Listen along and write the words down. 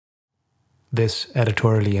This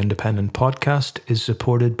editorially independent podcast is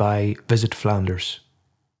supported by Visit Flanders.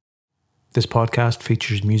 This podcast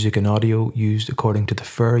features music and audio used according to the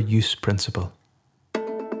fair use principle.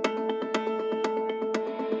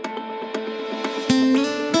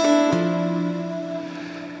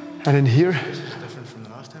 And in here... This is different from the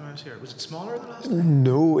last time I was here. Was it smaller the last time?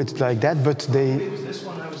 No, it's like that, but they... It was this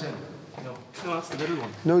one I was in. No, that's the little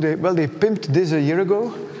one. No, they pimped this a year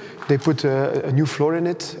ago. They put a new floor in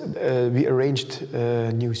it. We arranged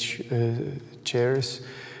new chairs,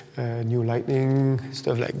 new lighting,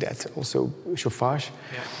 stuff like that. Also chauffage.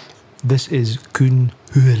 Yeah. This is Koen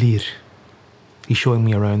Huelier. He's showing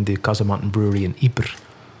me around the Casematten brewery in Yper,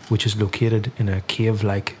 which is located in a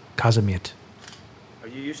cave-like casemate. Are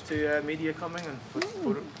you used to media coming and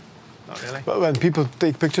photo? Not really. Well, when people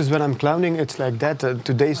take pictures when I'm clowning, it's like that.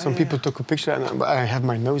 Today, some people took a picture and I have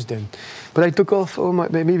my nose down. But I took off. Oh my!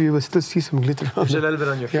 Maybe you will still see some glitter on. There's a little bit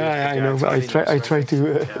on your face. Yeah, I know. But I try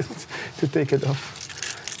to to take it off.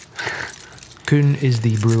 Koen is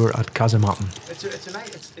the brewer at Casematten,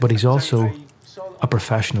 but he's also a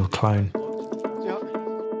professional clown.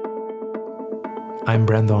 I'm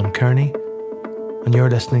Brendan Kearney, and you're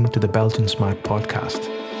listening to the Belgian Smart podcast.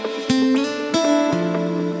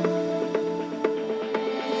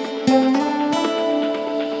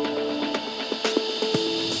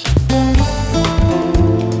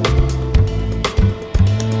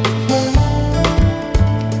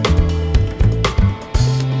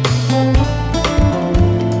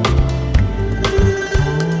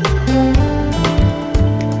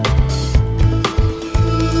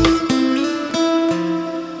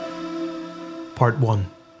 Part 1.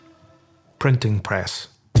 Printing Press.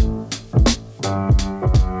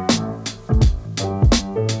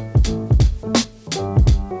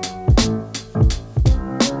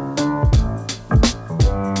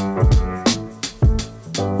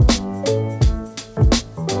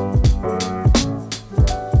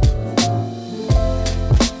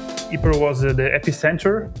 Yper was the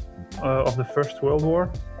epicenter of the First World War.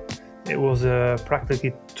 It was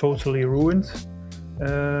practically totally ruined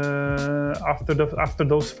after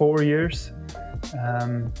those 4 years,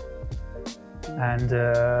 and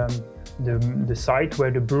the site where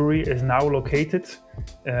the brewery is now located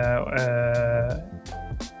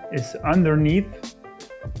is underneath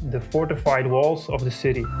the fortified walls of the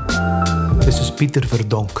city. This is Pieter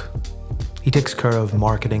Verdonk. He takes care of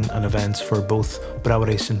marketing and events for both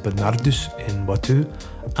Brouwerij Sint Bernardus in Poitou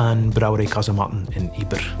and Brouwerij Casematten in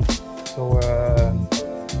Yper. So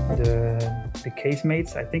the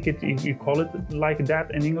casemates, I think you call it like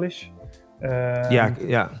that in English.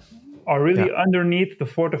 Yeah. Are really underneath the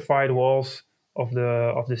fortified walls of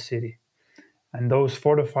the city, and those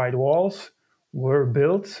fortified walls were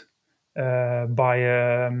built by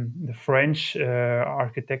the French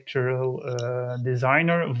architectural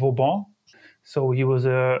designer Vauban. So he was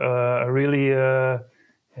a really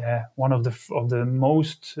one of the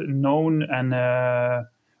most known and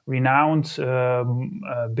renowned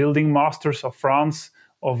building masters of France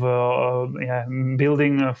of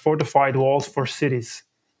building fortified walls for cities,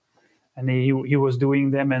 and he was doing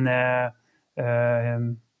them in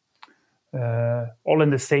all in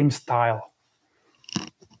the same style.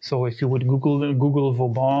 So if you would Google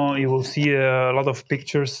Vauban, you will see a lot of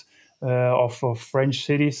pictures of French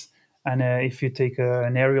cities. And if you take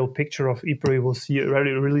an aerial picture of Yper, you will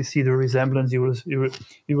really see the resemblance. You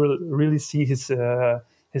will really see his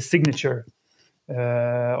signature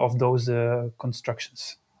of those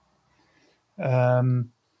constructions. I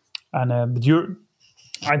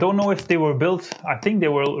don't know if they were built. I think they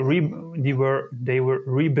were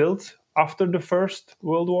rebuilt after the First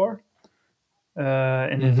World War.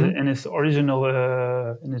 In his original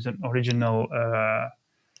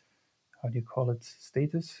how do you call it,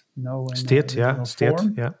 status? No, state, yeah, state,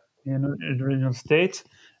 form. yeah. In original state.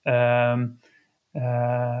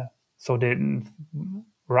 So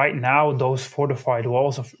right now, those fortified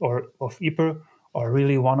walls of Yper are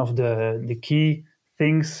really one of the key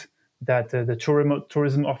things that the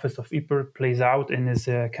tourism office of Yper plays out in his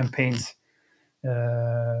campaigns,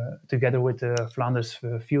 together with the Flanders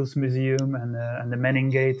Fields Museum and the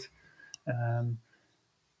Meningate.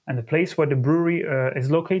 And the place where the brewery is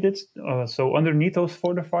located, so underneath those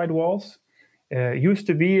fortified walls, used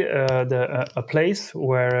to be a place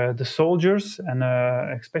where the soldiers and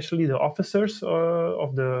especially the officers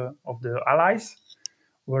of the Allies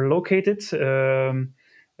were located to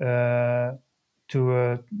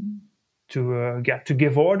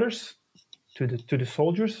give orders to the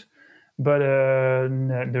soldiers. But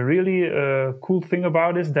the really cool thing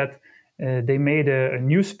about it is that they made a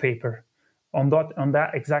newspaper on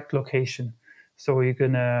that exact location. So you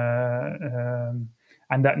can,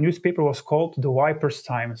 and that newspaper was called the Wipers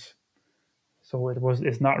Times. So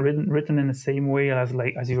it's not written in the same way as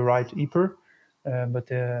you write Yper,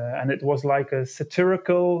 and it was like a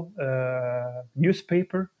satirical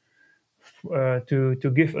newspaper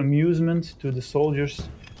to give amusement to the soldiers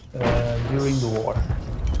during the war.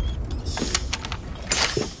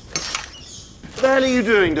 What the hell are you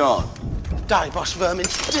doing, Don? Die, boss vermin.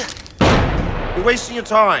 You're wasting your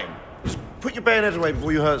time. Just put your bayonet away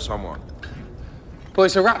before you hurt someone. Boy,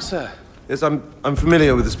 it's a rat, sir. Yes, I'm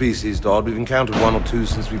familiar with the species, Dodd. We've encountered one or two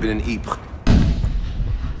since we've been in Ypres.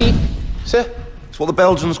 Sir? It's what the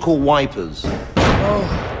Belgians call wipers.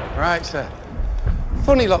 Oh, right, sir.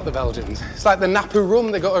 Funny lot, the Belgians. It's like the Napu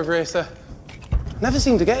rum they got over here, sir. Never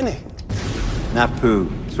seem to get any. Napu.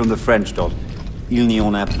 It's from the French, Dodd. Il n'y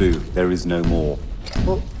en a plus. There is no more.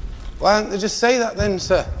 Well, why don't they just say that then,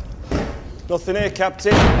 sir? Nothing here,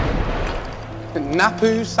 Captain.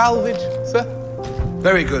 Napu salvage, sir?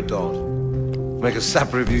 Very good, Dodd. Make a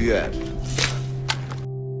sap review yet.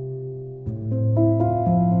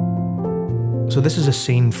 So this is a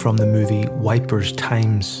scene from the movie Wipers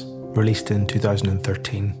Times, released in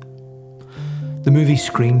 2013. The movie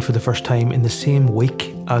screened for the first time in the same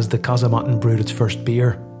week as the Casamatten brewed its first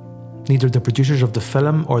beer. Neither the producers of the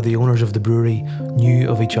film or the owners of the brewery knew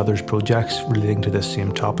of each other's projects relating to this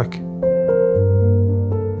same topic.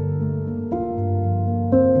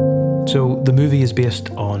 So the movie is based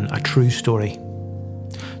on a true story.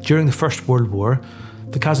 During the First World War,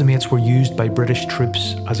 the casemates were used by British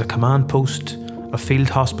troops as a command post, a field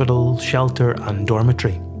hospital, shelter and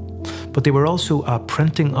dormitory. But they were also a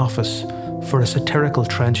printing office for a satirical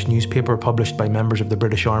trench newspaper published by members of the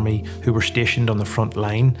British Army who were stationed on the front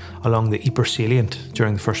line along the Ypres salient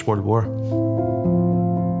during the First World War.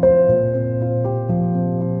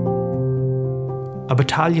 A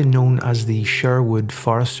battalion known as the Sherwood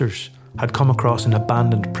Foresters had come across an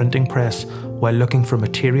abandoned printing press while looking for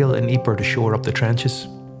material in Ypres to shore up the trenches.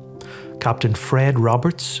 Captain Fred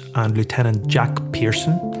Roberts and Lieutenant Jack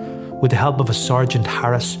Pearson, with the help of a Sergeant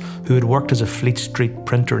Harris who had worked as a Fleet Street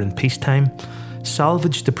printer in peacetime,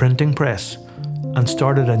 salvaged the printing press and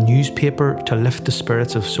started a newspaper to lift the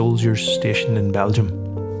spirits of soldiers stationed in Belgium.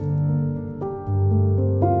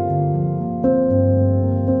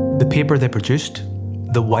 The paper they produced,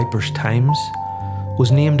 the Wipers Times,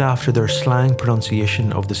 was named after their slang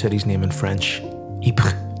pronunciation of the city's name in French,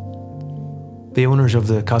 Ypres. The owners of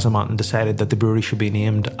the Casamatten decided that the brewery should be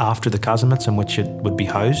named after the casemates in which it would be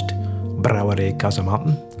housed, Brouwerij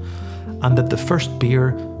Casamatten, and that the first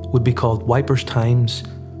beer would be called Wipers Times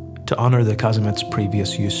to honour the casemates'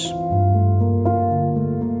 previous use.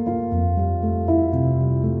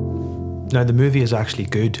 Now, the movie is actually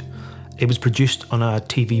good. It was produced on a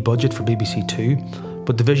TV budget for BBC Two,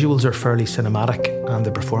 but the visuals are fairly cinematic and the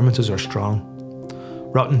performances are strong.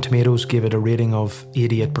 Rotten Tomatoes gave it a rating of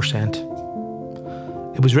 88%.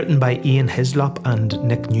 It was written by Ian Hislop and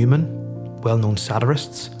Nick Newman, well-known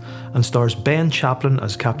satirists, and stars Ben Chaplin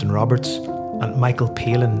as Captain Roberts and Michael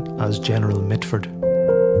Palin as General Mitford.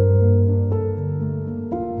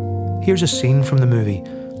 Here's a scene from the movie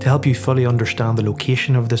to help you fully understand the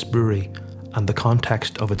location of this brewery and the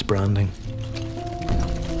context of its branding.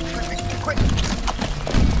 Quick!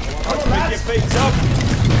 Get your feet up!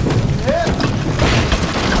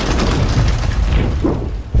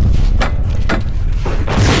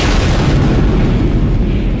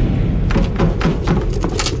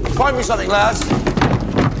 Find me something, lads.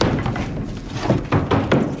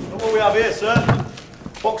 Look what we have here, sir.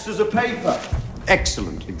 Boxes of paper.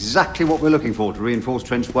 Excellent. Exactly what we're looking for to reinforce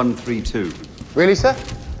Trench 132. Really, sir?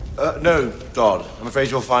 No, Dodd. I'm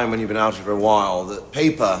afraid you'll find when you've been out here for a while that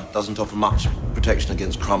paper doesn't offer much protection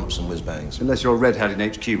against crumps and whiz-bangs. Unless you're a red hat in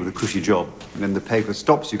HQ with a cushy job. And then the paper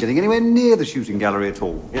stops you getting anywhere near the shooting gallery at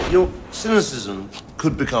all. Your cynicism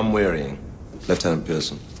could become wearying, Lieutenant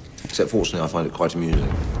Pearson. Except fortunately I find it quite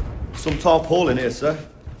amusing. Some tarpaulin here, sir.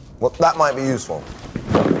 Well, that might be useful.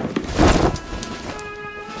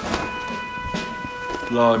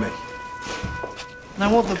 Blimey.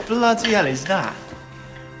 Now what the bloody hell is that?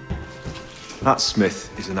 That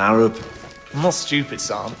Smith is an Arab. I'm not stupid,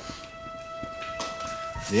 Sam.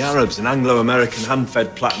 The Arab's an Anglo-American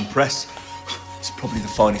hand-fed platen press. It's probably the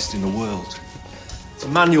finest in the world. It's a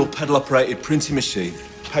manual pedal-operated printing machine,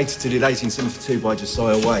 patented in 1872 by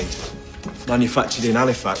Josiah Wade, manufactured in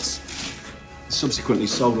Halifax, and subsequently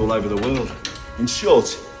sold all over the world. In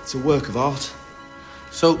short, it's a work of art.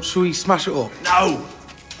 So, should we smash it up? No!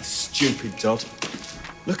 Stupid Dodd.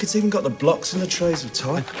 Look, it's even got the blocks and the trays of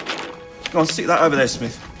type. Go on, stick that over there,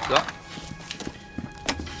 Smith.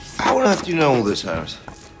 How on earth do you know all this, Harris?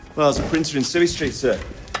 Well, I was a printer in Surrey Street, sir.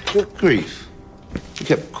 Good grief. You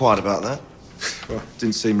kept quiet about that? Well,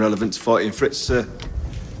 didn't seem relevant to fighting Fritz, sir.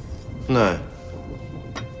 No.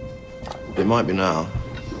 It might be now.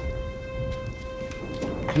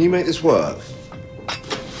 Can you make this work?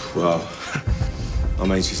 Well, I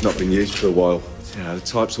mean, she's not been used for a while. You know, the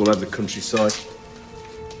types all over the countryside.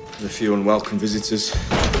 And a few unwelcome visitors.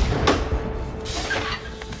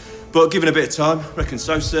 But given a bit of time, reckon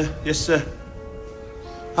so, sir. Yes, sir.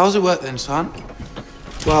 How does it work then, son?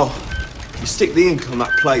 Well, you stick the ink on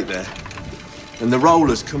that plate there, and the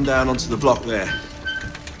rollers come down onto the block there.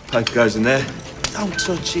 Paper goes in there. Don't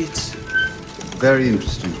touch it. Very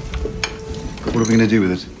interesting. What are we going to do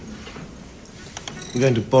with it? We're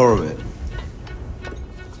going to borrow it.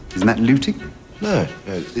 Isn't that looting? No,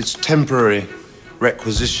 it's temporary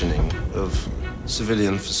requisitioning of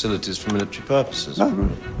civilian facilities for military purposes. Oh,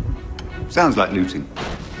 right. Sounds like looting.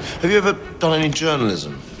 Have you ever done any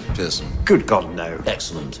journalism, Pearson? Good God, no.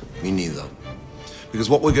 Excellent. Me neither. Because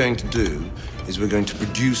what we're going to do is we're going to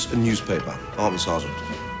produce a newspaper, aren't we, Sergeant?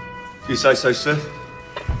 You say so, sir?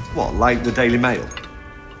 What, like the Daily Mail?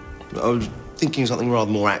 I was thinking something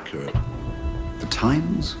rather more accurate. The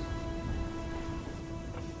Times?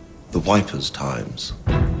 The Wipers Times.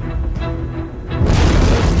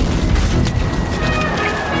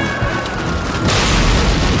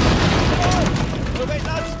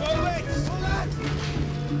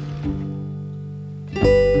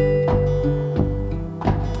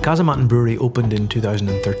 Casamatan Brewery opened in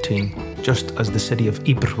 2013, just as the city of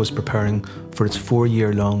Ypres was preparing for its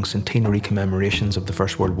 4-year-long centenary commemorations of the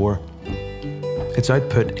First World War. Its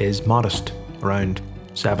output is modest, around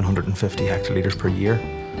 750 hectolitres per year,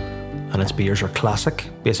 and its beers are classic,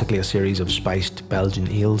 basically a series of spiced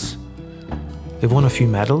Belgian ales. They've won a few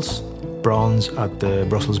medals, bronze at the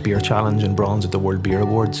Brussels Beer Challenge and bronze at the World Beer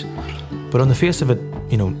Awards, but on the face of it,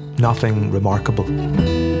 nothing remarkable.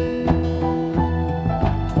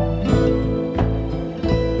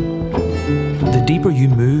 The deeper you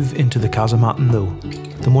move into the Casamatan, though,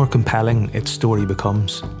 the more compelling its story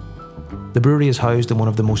becomes. The brewery is housed in one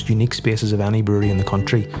of the most unique spaces of any brewery in the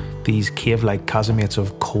country, these cave-like casemates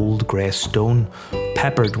of cold grey stone,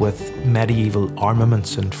 peppered with medieval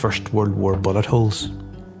armaments and First World War bullet holes.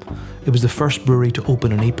 It was the first brewery to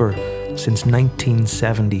open in Ypres since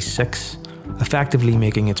 1976, effectively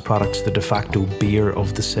making its products the de facto beer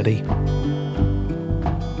of the city.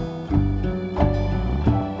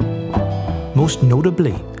 Most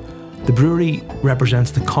notably, the brewery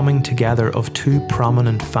represents the coming together of two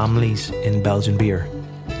prominent families in Belgian beer,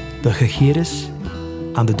 the Gegeres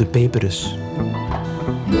and the De Peperes.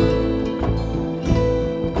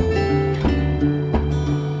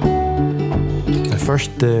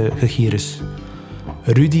 First, the Gegeres.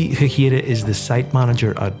 Rudy Gegere is the site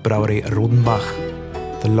manager at Brouwerij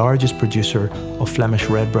Rodenbach, the largest producer of Flemish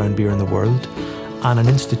red brown beer in the world, and an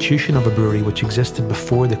institution of a brewery which existed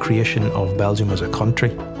before the creation of Belgium as a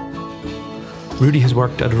country. Rudy has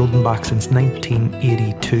worked at Rodenbach since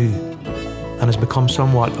 1982 and has become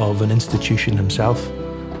somewhat of an institution himself,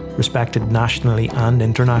 respected nationally and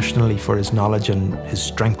internationally for his knowledge and his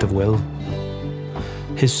strength of will.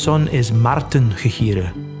 His son is Maarten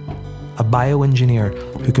Gegere, a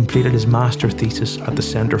bioengineer who completed his master thesis at the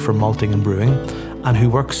Centre for Malting and Brewing and who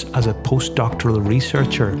works as a postdoctoral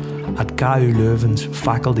researcher at KU Leuven's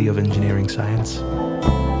Faculty of Engineering Science.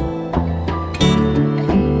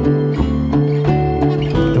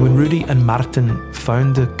 Now, when Rudy and Maarten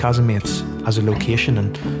found the Casemates as a location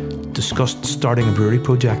and discussed starting a brewery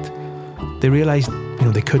project, they realised,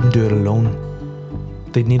 they couldn't do it alone.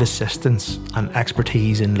 They'd need assistance and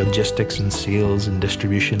expertise in logistics and sales and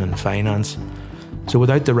distribution and finance. So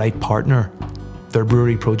without the right partner, their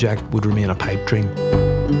brewery project would remain a pipe dream.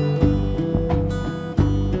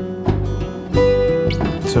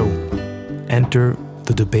 So, enter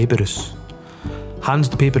the De Peperes. Hans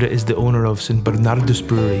De Pepere is the owner of St. Bernardus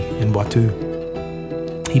Brewery in Poitou.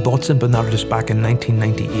 He bought St. Bernardus back in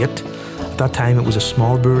 1998. At that time it was a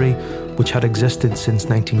small brewery which had existed since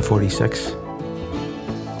 1946.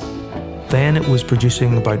 Then it was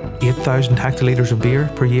producing about 8,000 hectolitres of beer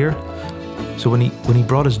per year. So when he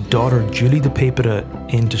brought his daughter Julie De Pepere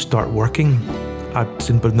in to start working at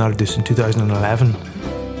St. Bernardus in 2011,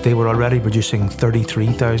 they were already producing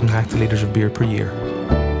 33,000 hectolitres of beer per year.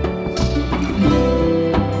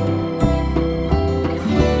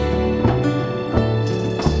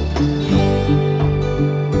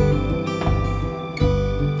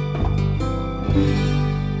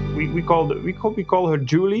 We call her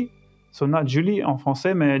Julie. So not Julie en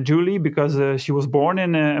français, mais Julie because she was born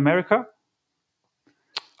in America.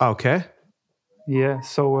 Okay. Yeah,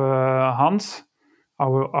 so Hans,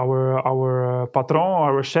 our patron,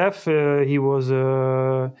 our chef, he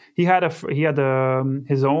had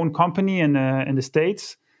his own company in the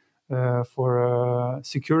States for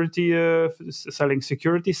security, selling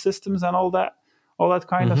security systems and all that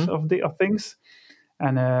kind of things.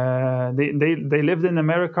 And they lived in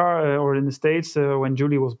America or in the States when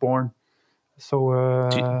Julie was born. So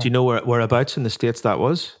do you know whereabouts in the States that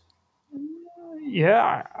was?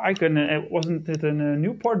 Yeah, I can. Wasn't it in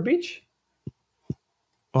Newport Beach?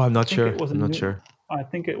 Oh, I'm not sure. I'm not sure. I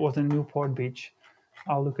think it was in Newport Beach.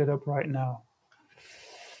 I'll look it up right now.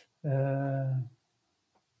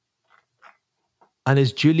 And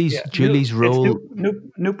is Julie's role?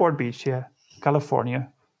 Newport Beach, yeah,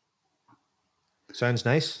 California. Sounds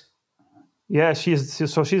nice. Yeah, she's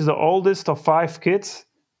the oldest of 5 kids.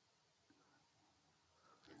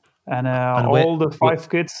 And all the 5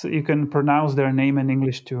 kids, you can pronounce their name in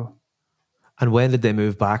English too. And when did they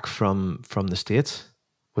move back from the States?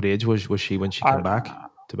 What age was she when she came back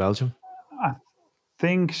to Belgium? I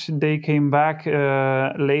think they came back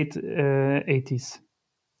late 80s.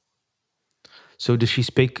 So does she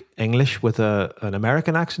speak English with an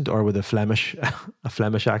American accent or with a Flemish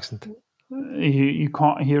accent? You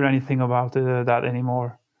can't hear anything about that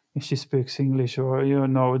anymore. If she speaks English, or there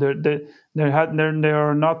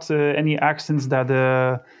are not any accents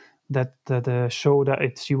that show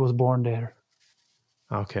that she was born there.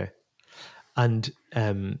 Okay, and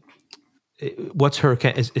what's her?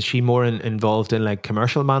 Is she more involved in like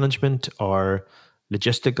commercial management or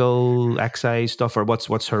logistical excise stuff, or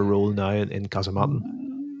what's her role now in Casamatan?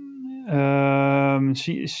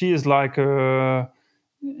 She is like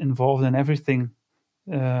involved in everything.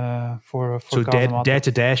 For so day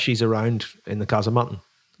to day she's around in the Casamatan.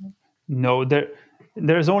 No,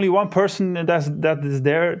 there's only one person that is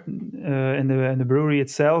there in the brewery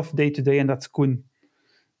itself day to day, and that's Koen.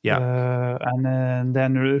 Yeah, and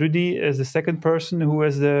then Rudy is the second person who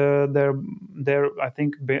is there. I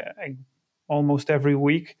think almost every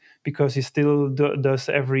week, because he still does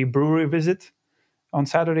every brewery visit on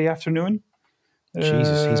Saturday afternoon.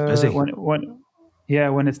 Jesus, he's busy.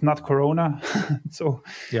 When it's not Corona. So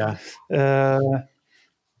yeah.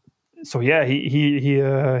 He's the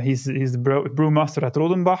brewmaster at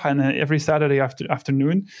Rodenbach, and every Saturday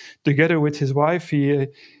afternoon, together with his wife, he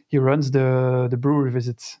runs the brewery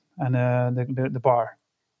visits and the bar.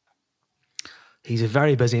 He's a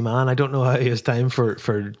very busy man. I don't know how he has time for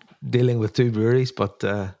dealing with 2 breweries, but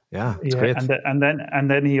it's great. And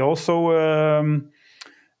then he also.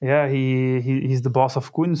 He's the boss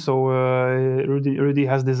of Koen, so Rudy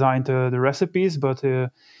has designed the recipes, but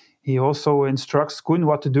he also instructs Koen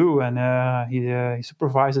what to do, and he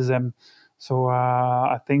supervises them. So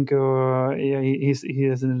I think he is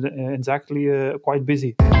exactly quite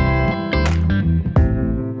busy.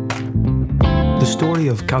 The story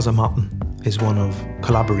of Casamatan is one of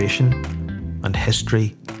collaboration and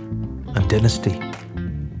history and dynasty.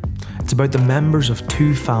 It's about the members of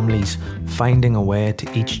 2 families finding a way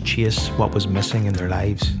to each chase what was missing in their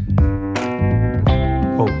lives.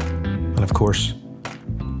 Oh, and of course,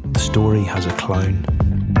 the story has a clown.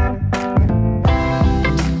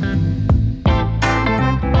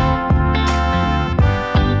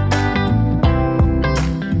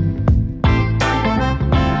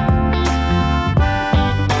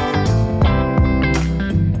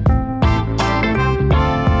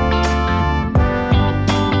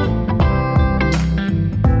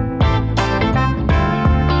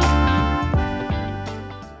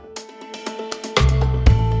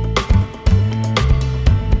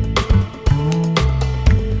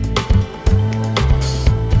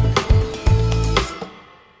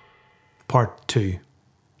 Part 2.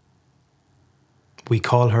 We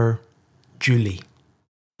call her Julie.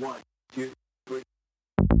 1, 2, 3.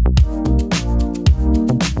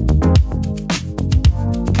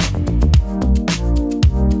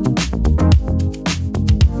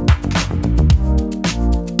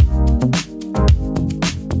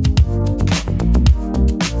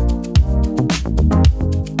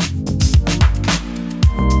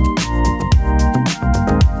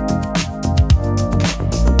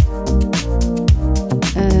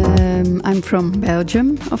 I'm from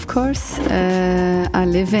Belgium, of course. I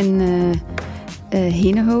live in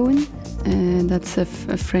Henegouwen. That's a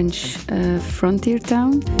French frontier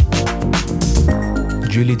town.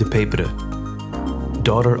 Julie de Pepere,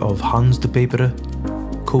 daughter of Hans de Pepere,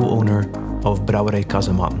 co-owner of Brouwerij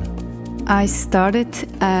Casamatan. I started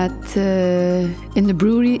in the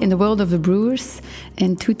brewery, in the world of the brewers,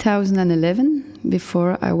 in 2011.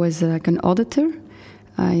 Before I was like an auditor.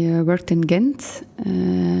 I worked in Ghent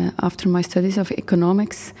after my studies of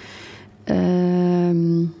economics.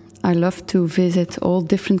 I love to visit all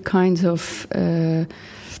different kinds of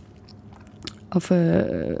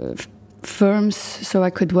firms, so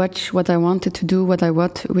I could watch what I wanted to do,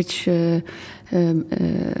 which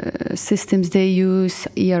systems they use,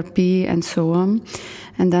 ERP, and so on.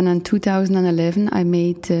 And then in 2011, I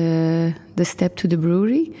made the step to the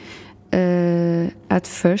brewery. At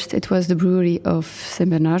first, it was the brewery of St.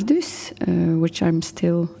 Bernardus, which I'm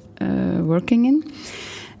still working in.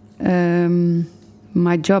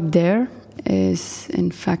 My job there is,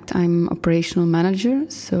 in fact, I'm operational manager.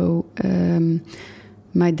 So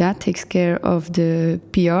my dad takes care of the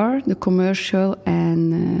PR, the commercial,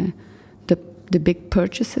 and the big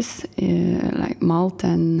purchases like malt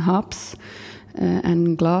and hops.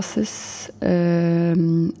 And glasses,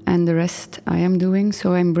 and the rest I am doing.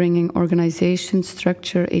 So I'm bringing organization,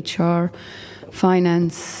 structure, HR,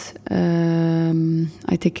 finance.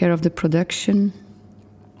 I take care of the production.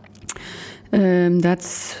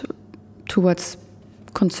 That's to what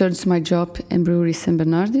concerns my job in Brewery St.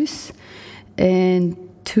 Bernardus. In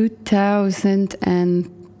 2010,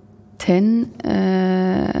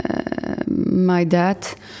 my dad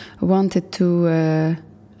wanted to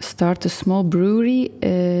start a small brewery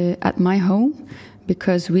at my home,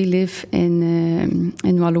 because we live in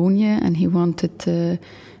Wallonia, and he wanted.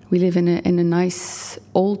 We live in a nice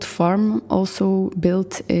old farm, also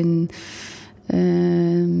built in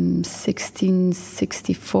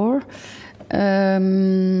 1664.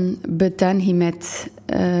 But then he met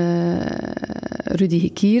Rudy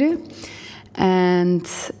Hikire, and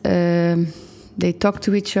they talked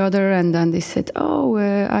to each other, and then they said,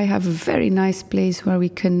 I have a very nice place where we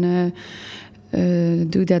can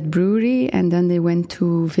do that brewery. And then they went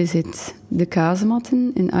to visit the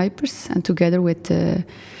Kasematten in Ypres, and together with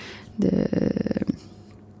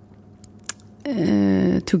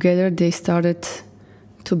together they started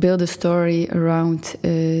to build a story around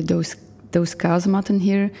those Kasematten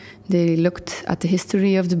here. They looked at the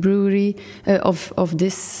history of the brewery, of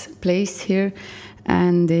this place here,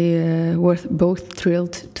 and they were both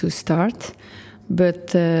thrilled to start.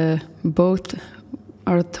 But both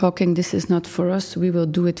are talking, this is not for us, we will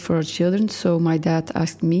do it for our children. So my dad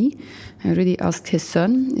asked me, and Rudy asked his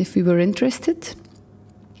son if we were interested.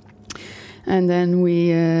 And then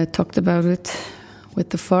we talked about it with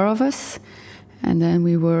the four of us. And then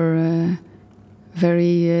we were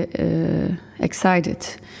very excited.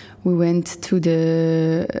 We went to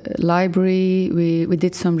the library, we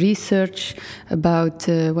did some research about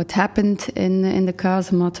what happened in the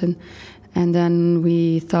Kasematten. And then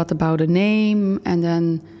we thought about a name, and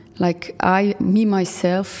then, like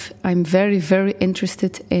myself, I'm very, very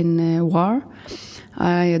interested in war.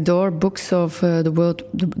 I adore books of the world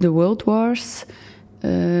wars.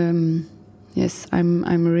 Yes,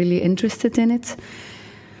 I'm really interested in it.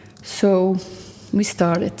 So we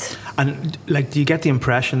started. And do you get the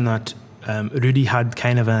impression that Rudy had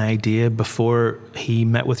kind of an idea before he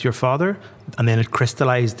met with your father, and then it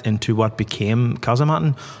crystallized into what became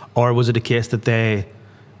Kasematten? Or was it a case that they,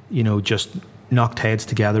 just knocked heads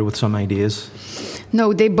together with some ideas?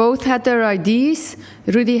 No, they both had their ideas.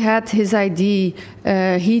 Rudy had his idea.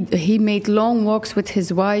 He made long walks with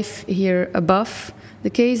his wife here above the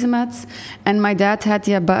casemats, and my dad had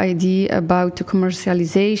the idea about the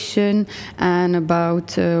commercialization and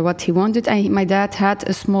about what he wanted. And my dad had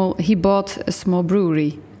he bought a small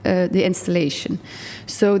brewery, the installation.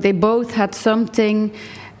 So they both had something.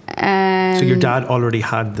 So your dad already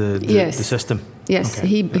had the system? Yes,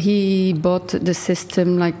 okay. He bought the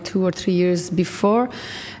system like 2 or 3 years before.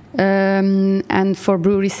 And for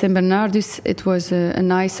Brewery St. Bernardus, it was a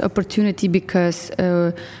nice opportunity, because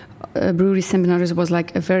Brewery St. Bernardus was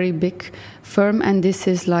like a very big firm, and this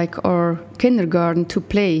is like our kindergarten to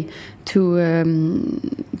play,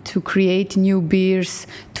 to create new beers,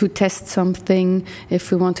 to test something,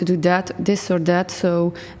 if we want to do this or that.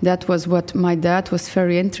 So that was what my dad was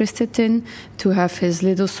very interested in, to have his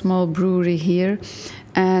little small brewery here.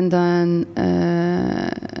 And then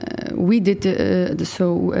we did the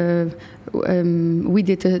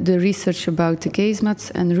research about the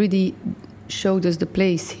casemats, and Rudy showed us the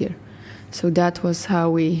place here. So that was how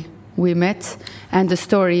we met, and the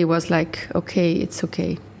story was like, okay, it's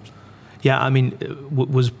okay. Yeah, I mean,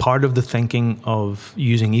 was part of the thinking of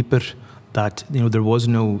using Ypres that there was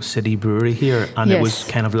no city brewery here, and it was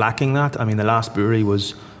kind of lacking that. I mean, the last brewery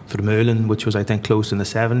was Vermeulen, which was, I think, closed in the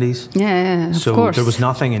 70s. Yeah, of so course. There was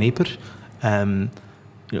nothing in Ypres.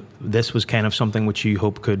 This was kind of something which you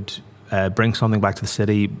hope could bring something back to the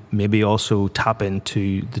city, maybe also tap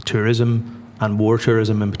into the tourism and war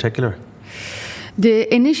tourism in particular.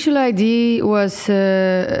 The initial idea was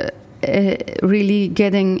really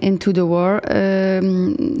getting into the war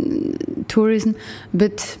tourism,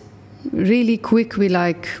 but really quick we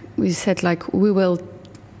said we will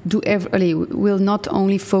we'll not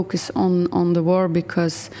only focus on the war,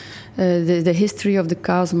 because the history of the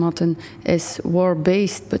Kasematten is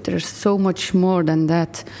war-based, but there's so much more than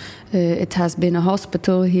that. It has been a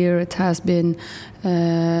hospital here, it has been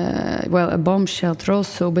a bomb shelter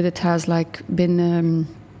also, but it has been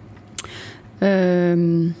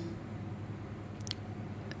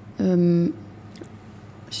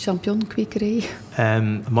champignonkwekerij.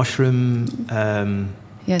 Mushroom.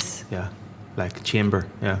 Yes. Yeah, like chamber.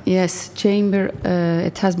 Yeah. Yes, chamber.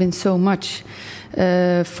 It has been so much.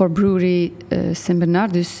 For brewery Sint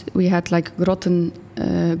Bernardus, we had Grotten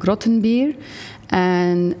beer,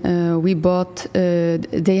 and we bought.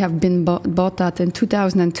 They have been bought that in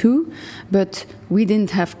 2002, but we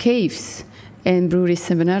didn't have caves in brewery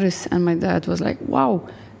Sint Bernardus, and my dad was like, "Wow,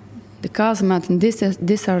 the Kasematten,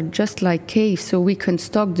 these are just like caves, so we can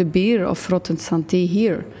stock the beer of Rotten Santé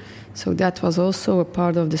here." So that was also a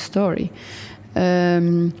part of the story.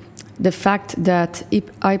 The fact that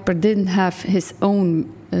Iper didn't have his own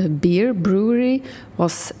beer brewery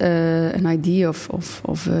was an idea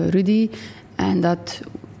of Rudy, and that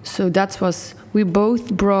was, we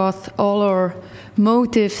both brought all our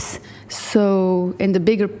motives so in the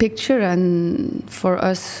bigger picture, and for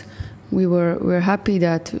us we're happy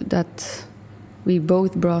that we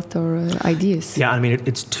both brought our ideas. Yeah, I mean,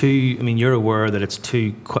 it's two. I mean, you're aware that it's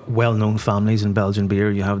two quite well-known families in Belgian beer.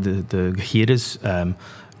 You have the Geerdes.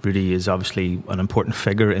 Rudy is obviously an important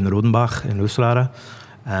figure in Rodenbach in Oosterlare,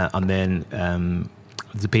 and then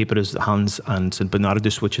the paper is Hans and Sint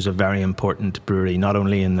Bernardus, which is a very important brewery, not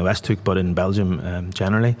only in the Westhoek but in Belgium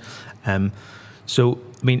generally. So,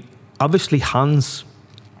 I mean, obviously Hans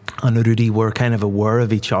and Rudy were kind of aware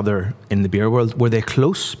of each other in the beer world. Were they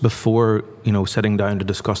close before, sitting down to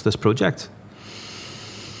discuss this project?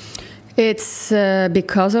 It's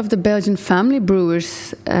because of the Belgian family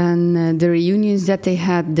brewers and the reunions that they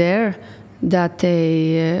had there that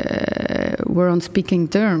they were on speaking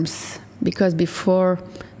terms. Because before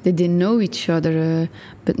they didn't know each other.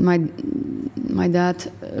 But my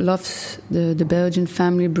dad loves the Belgian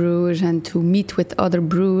family brewers and to meet with other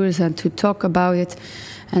brewers and to talk about it.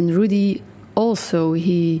 And Rudy also,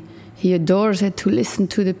 he adores it, to listen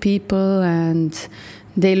to the people, and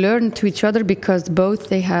they learn to each other because both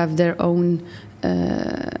they have their own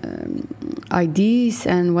ideas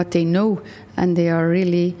and what they know, and they are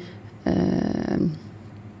really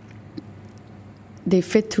they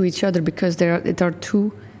fit to each other because there are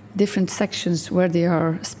two different sections where they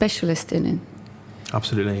are specialists in it.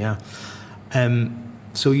 Absolutely, yeah.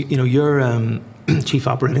 So you're chief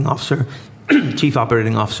operating officer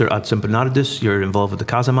at Sint Bernardus. You're involved with the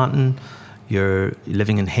Kasematten. You're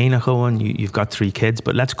living in Henegouwen. You've got 3 kids.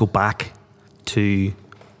 But let's go back to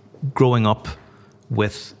growing up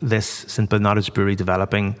with this Sint Bernardus brewery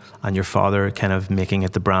developing and your father kind of making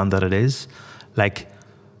it the brand that it is. Like,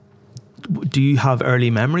 do you have early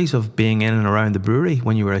memories of being in and around the brewery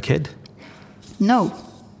when you were a kid? No.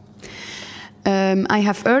 I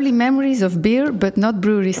have early memories of beer, but not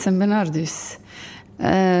brewery Sint Bernardus.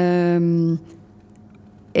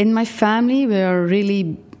 In my family, we are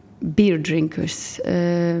really beer drinkers.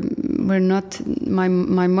 We're not.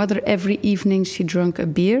 My mother, every evening she drank a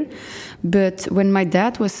beer, but when my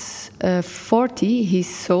dad was 40, he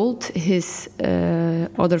sold his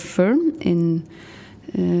other firm in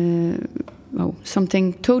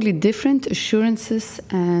something totally different, assurances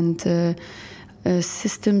and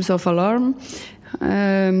systems of alarm.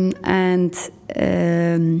 And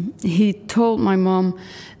he told my mom,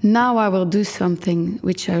 now I will do something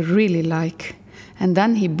which I really like. And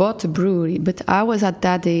then he bought a brewery. But I was at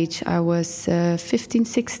that age, I was 15,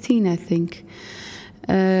 16, I think.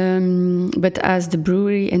 But as the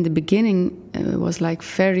brewery in the beginning was like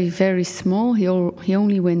very, very small, he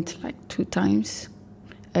only went like 2 times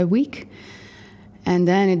a week. And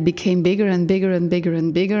then it became bigger and bigger and bigger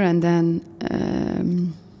and bigger. And then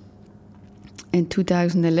in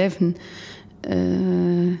 2011,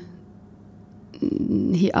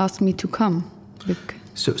 he asked me to come.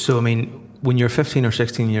 So I mean, when you're 15 or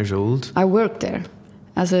 16 years old... I worked there.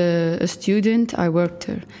 As a student, I worked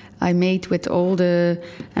there. I made with all the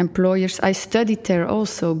employers. I studied there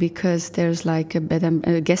also because there's like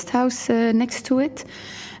a guest house next to it.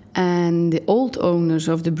 And the old owners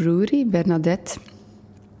of the brewery, Bernadette,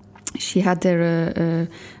 she had there,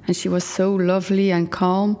 and she was so lovely and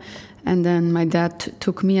calm. And then my dad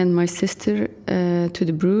took me and my sister to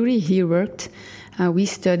the brewery. He worked. We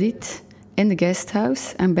studied in the guest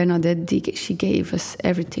house, and Bernadette, she gave us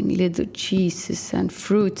everything, little cheeses and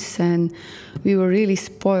fruits, and we were really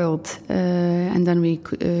spoiled. And then we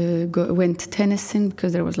went tennising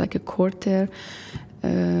because there was like a court there.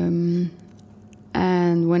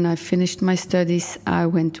 And when I finished my studies, I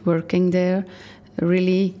went working there,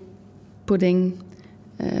 really putting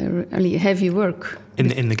really heavy work.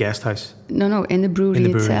 In the guest house? No, in the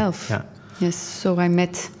brewery itself. Yeah. Yes, so I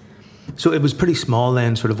met... So it was pretty small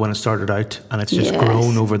then, sort of when it started out, and it's just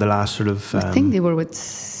grown over the last sort of... I think they were with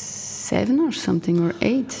 7 or something, or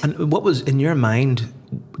 8. And what was, in your mind,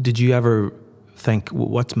 did you ever think,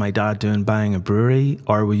 what's my dad doing buying a brewery?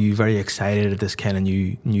 Or were you very excited at this kind of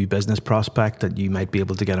new business prospect that you might be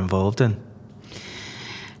able to get involved in?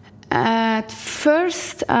 At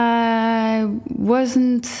first, I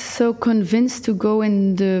wasn't so convinced to go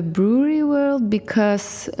in the brewery world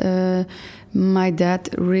because my dad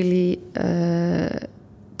really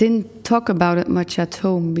didn't talk about it much at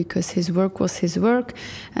home because his work was his work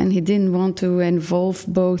and he didn't want to involve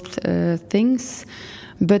both things.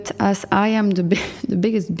 But as I am the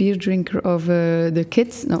biggest beer drinker of the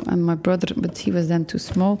kids, no, and my brother, but he was then too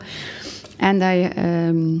small, and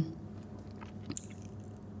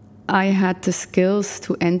I had the skills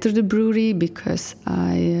to enter the brewery because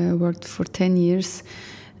I worked for 10 years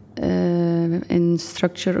in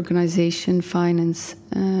structure, organization, finance.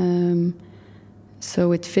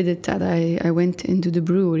 So it fitted that I went into the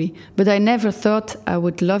brewery. But I never thought I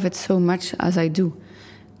would love it so much as I do.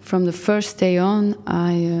 From the first day on,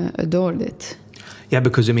 I adored it. Yeah,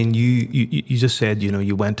 because I mean, you just said,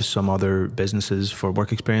 you went to some other businesses for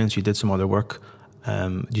work experience. You did some other work.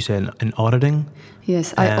 Did you say in auditing?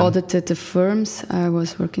 Yes, I audited the firms. I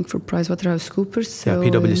was working for PricewaterhouseCoopers. So, yeah,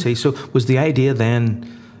 PwC. So was the idea then,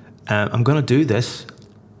 I'm going to do this,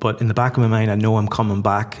 but in the back of my mind, I know I'm coming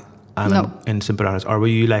back and I'm in St. Bernardus. Or were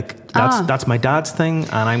you like, that's my dad's thing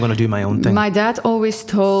and I'm going to do my own thing? My dad always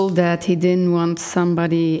told that he didn't want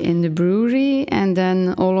somebody in the brewery. And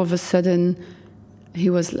then all of a sudden, he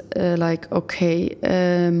was like, okay,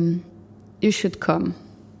 you should come.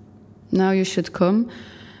 Now you should come.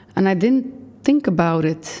 And I didn't think about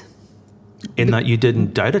it. In that you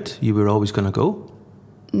didn't doubt it? You were always going to go?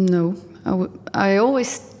 No. I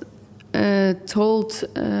always told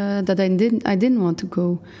that I didn't want to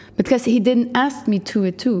go. Because he didn't ask me to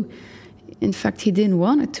it too. In fact, he didn't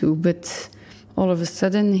want it to. But all of a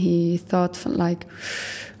sudden he thought like,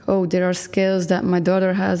 oh, there are skills that my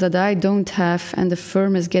daughter has that I don't have. And the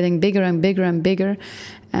firm is getting bigger and bigger and bigger.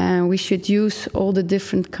 And we should use all the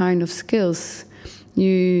different kind of skills.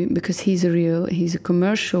 Because he's a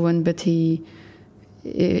commercial one, but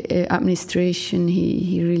administration,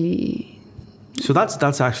 he really... So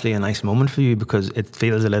that's actually a nice moment for you because it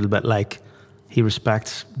feels a little bit like he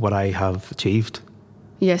respects what I have achieved.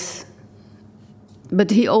 Yes.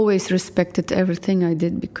 But he always respected everything I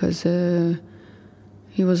did because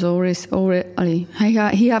he was always...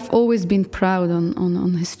 He have always been proud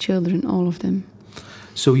on his children, all of them.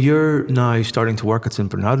 So you're now starting to work at St.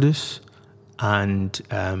 Bernardus, and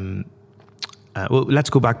well, let's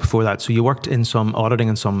go back before that. So you worked in some auditing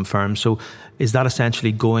in some firms. So is that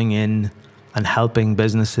essentially going in and helping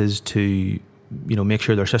businesses to, make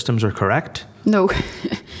sure their systems are correct? No,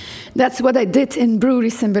 that's what I did in Brewery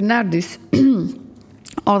St. Bernardus.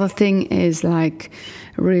 Other thing is like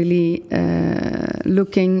really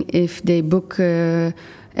looking if they book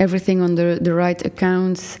everything on the right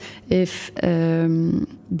accounts.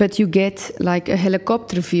 But you get like a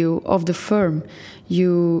helicopter view of the firm.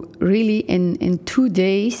 You really in 2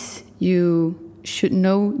 days you should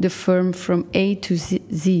know the firm from A to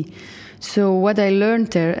Z. So what I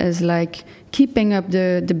learned there is like keeping up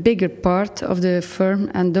the bigger part of the firm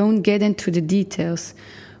and don't get into the details.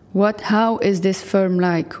 How is this firm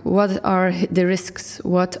like? What are the risks?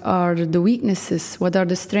 What are the weaknesses? What are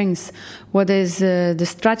the strengths? What is the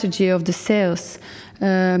strategy of the sales?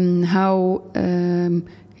 How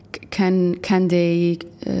can they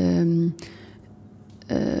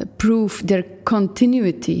prove their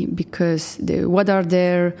continuity? Because what are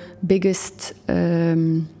their biggest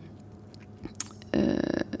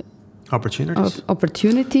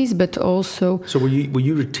opportunities, but also... So were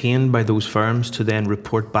you retained by those firms to then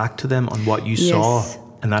report back to them on what you saw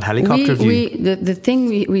in that helicopter view? The thing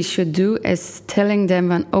we should do is telling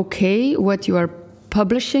them, okay, what you are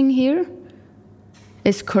publishing here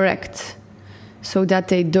is correct, so that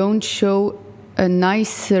they don't show a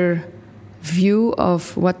nicer view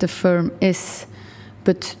of what the firm is,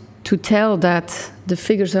 but to tell that the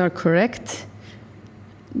figures are correct,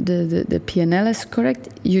 the P&L is correct,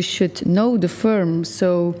 you should know the firm.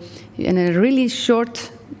 So in a really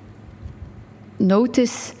short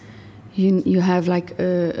notice, you have like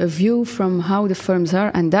a view from how the firms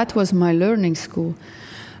are, and that was my learning school.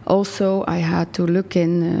 Also, I had to look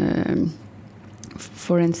in,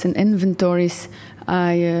 for instance, inventories.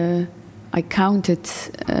 I counted.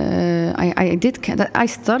 I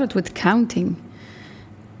started with counting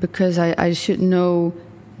because I should know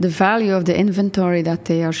the value of the inventory that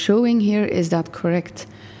they are showing here. Is that correct?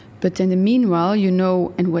 But in the meanwhile, you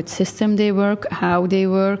know in what system they work, how they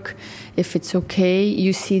work, if it's okay.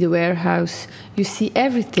 You see the warehouse, you see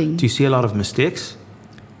everything. Do you see a lot of mistakes?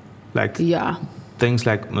 Like things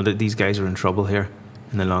like, well, these guys are in trouble here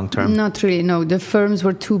in the long term? Not really, no. The firms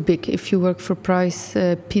were too big. If you work for Price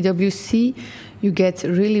PwC, you get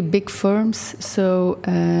really big firms. So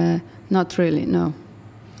not really, no.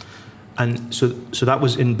 And so that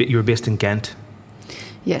was you were based in Ghent?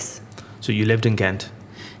 Yes. So you lived in Ghent?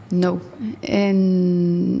 No.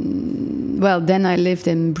 Then I lived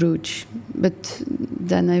in Bruges. But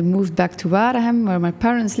then I moved back to Waregem, where my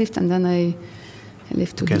parents lived, and then I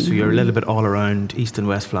lived to Okay, so you're a little bit all around East and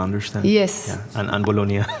West Flanders then? Yes. Yeah. And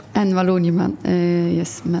Wallonia? And Wallonia,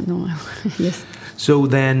 yes, maintenant. Yes. So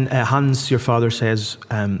then Hans, your father, says,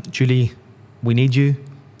 Julie, we need you.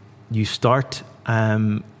 You start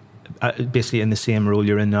basically in the same role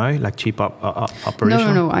you're in now, like chief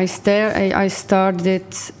operational? No. I started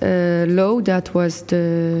low. That was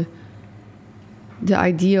the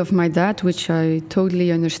idea of my dad, which I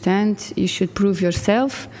totally understand. You should prove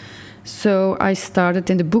yourself. So I started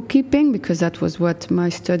in the bookkeeping because that was what my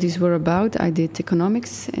studies were about. I did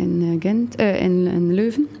economics in Ghent, in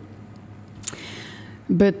Leuven.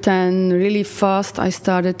 But then really fast I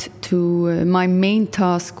started to, my main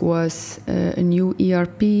task was a new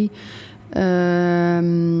ERP,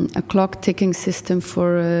 a clock ticking system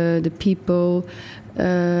for the people.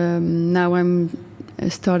 Now I'm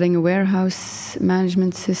starting a warehouse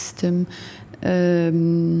management system.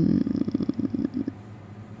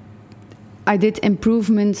 I did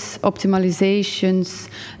improvements, optimizations,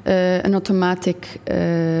 an automatic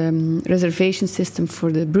reservation system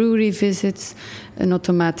for the brewery visits, an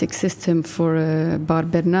automatic system for Bar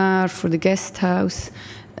Bernard, for the guest house.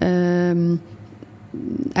 I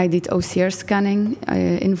did OCR scanning,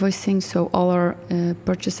 invoicing, so all our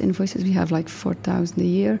purchase invoices, we have like 4,000 a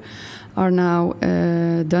year, are now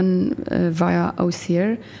done via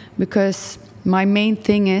OCR, because my main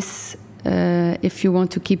thing is, if you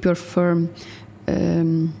want to keep your firm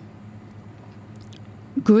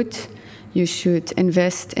good, you should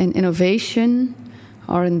invest in innovation,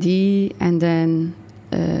 R&D, and then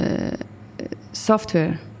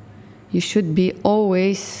software. You should be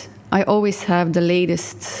I always have the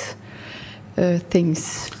latest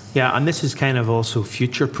things. Yeah, and this is kind of also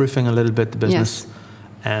future-proofing a little bit the business. Yes.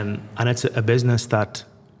 And it's a business that,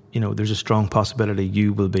 there's a strong possibility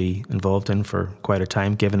you will be involved in for quite a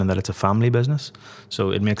time, given that it's a family business.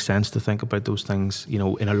 So it makes sense to think about those things,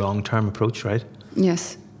 in a long-term approach, right?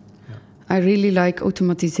 Yes. Yeah. I really like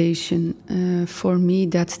automatization. For me,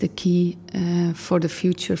 that's the key for the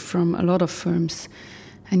future from a lot of firms.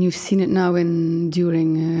 And you've seen it now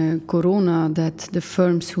during Corona, that the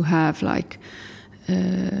firms who have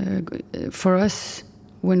for us,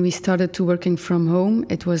 when we started to working from home,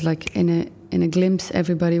 it was like in a glimpse,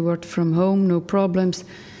 everybody worked from home, no problems.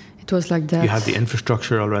 It was like that. You had the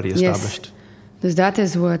infrastructure already established. Yes. Because that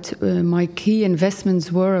is what my key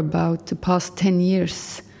investments were about the past 10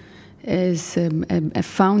 years, is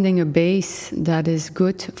founding a base that is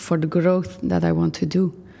good for the growth that I want to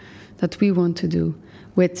do, that we want to do,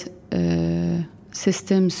 with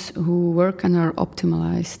systems who work and are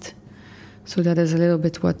optimized. So that is a little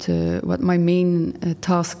bit what my main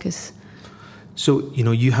task is. So,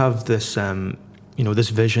 you have this, this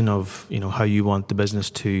vision of, how you want the business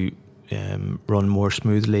to run more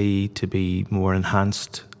smoothly, to be more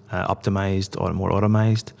enhanced, optimized, or more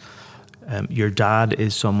automized. Your dad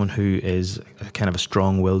is someone who is kind of a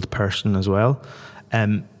strong-willed person as well.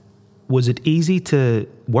 Was it easy to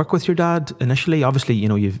work with your dad initially? Obviously,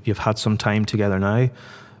 you've had some time together now.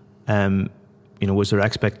 Was there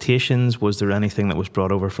expectations? Was there anything that was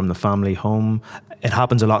brought over from the family home? It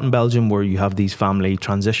happens a lot in Belgium where you have these family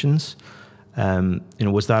transitions.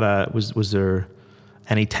 Was there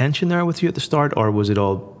any tension there with you at the start, or was it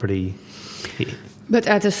all pretty? But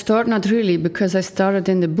at the start, not really, because I started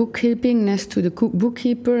in the bookkeeping next to the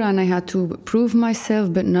bookkeeper, and I had to prove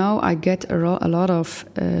myself. But now I get a lot of.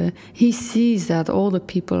 He sees that all the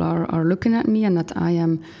people are looking at me, and that I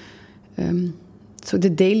am. So the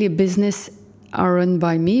daily business are run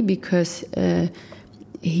by me, because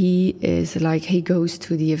he is he goes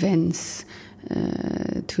to the events.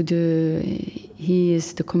 He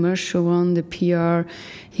is the commercial one, the PR.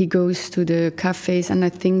 He goes to the cafes, and I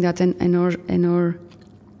think that in our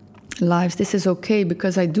lives this is okay,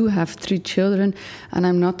 because I do have 3 children, and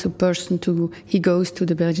I'm not a person he goes to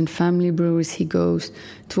the Belgian family breweries, he goes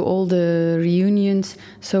to all the reunions,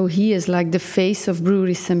 so he is like the face of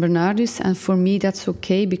Brewery St. Bernardus, and for me that's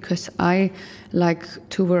okay, because I like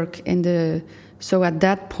to work so at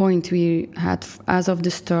that point we had, as of the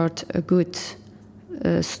start, a good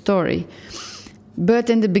story. But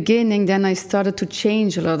in the beginning, then I started to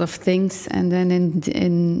change a lot of things, and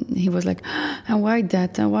then he was like, and why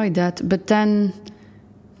that, and why that? But then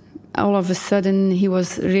all of a sudden he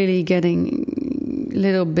was really getting a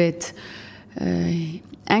little bit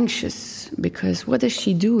anxious, because what is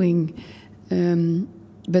she doing?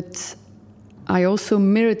 But I also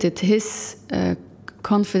mirrored his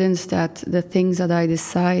confidence that the things that I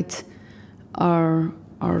decide are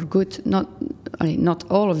good. Not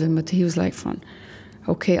all of them, but he was like, fun.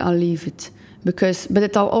 Okay, I'll leave it, but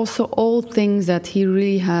it are also all things that he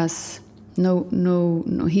really has. No.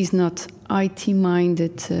 He's not IT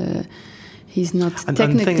minded. He's not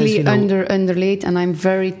technically underlaid, and I'm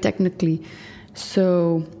very technically.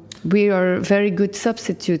 So we are very good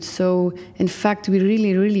substitutes. So in fact, we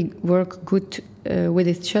really, really work good with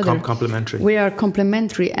each other. Complementary. We are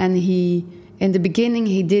complementary, and in the beginning,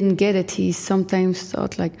 he didn't get it. He sometimes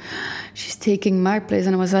thought like, she's taking my place.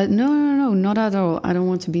 And I was like, no, not at all. I don't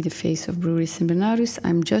want to be the face of Brewery St. Bernardus.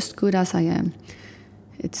 I'm just good as I am.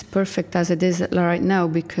 It's perfect as it is right now,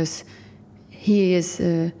 because he is...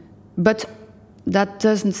 but that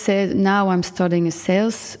doesn't say now I'm starting a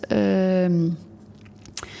sales. I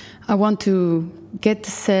want to get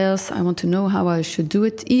the sales. I want to know how I should do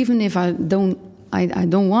it, even if I don't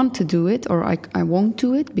want to do it, or I won't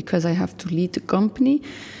do it because I have to lead the company.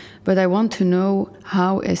 But I want to know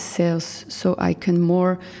how is sales, so I can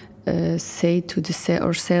more say to the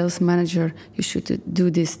sales manager, you should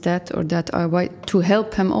do this, that, or that, to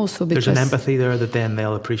help him also. Because there's an empathy there that then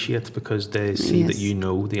they'll appreciate, because they see that you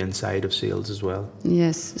know the inside of sales as well.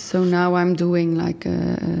 Yes, so now I'm doing like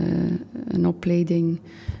an opleiding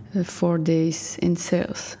 4 days in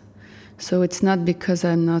sales. So it's not because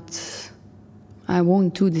I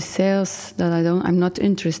won't do the sales that I'm not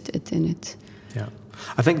interested in it. Yeah.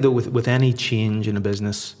 I think though with any change in a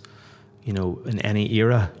business, in any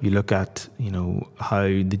era, you look at, how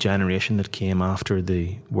the generation that came after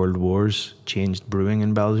the World Wars changed brewing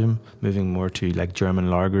in Belgium, moving more to like German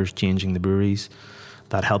lagers, changing the breweries.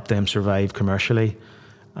 That helped them survive commercially.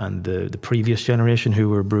 And the previous generation who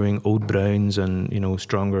were brewing oat browns and,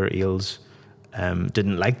 stronger ales,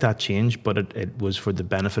 didn't like that change, but it was for the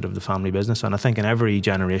benefit of the family business. And I think in every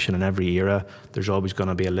generation, in every era, there's always going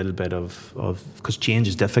to be a little bit of because change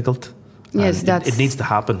is difficult. Yes, it needs to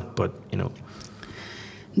happen, but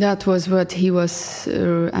that was what he was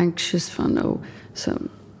anxious for. No, so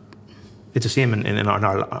it's the same in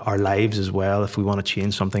our lives as well. If we want to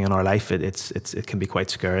change something in our life, it can be quite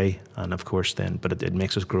scary, and of course but it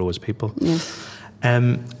makes us grow as people. Yes.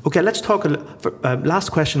 Okay, let's talk.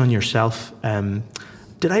 Last question on yourself.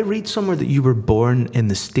 Did I read somewhere that you were born in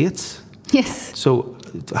the States? Yes. So,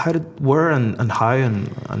 where and how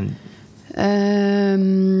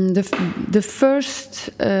and the first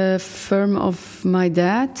firm of my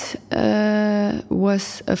dad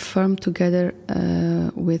was a firm together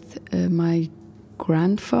with my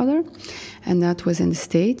grandfather, and that was in the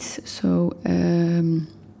States. So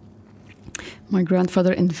my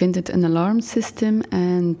grandfather invented an alarm system,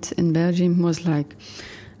 and in Belgium was like,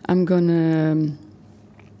 I'm gonna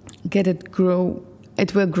get it grow.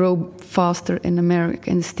 It will grow faster in America,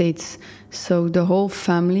 in the States. So the whole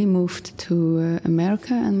family moved to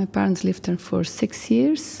America, and my parents lived there for 6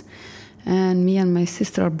 years. And me and my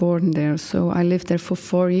sister are born there. So I lived there for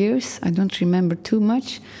 4 years. I don't remember too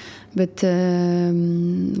much. But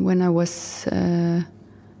when I was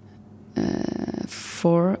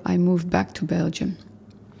 4, I moved back to Belgium.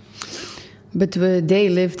 But they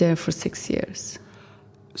lived there for 6 years.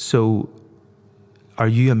 So are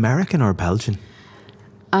you American or Belgian?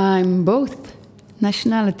 I'm both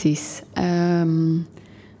nationalities. The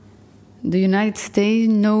United States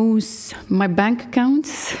knows my bank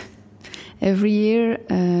accounts. Every year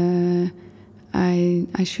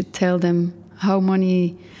I should tell them how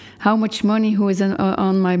much money who is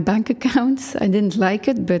on my bank accounts. I didn't like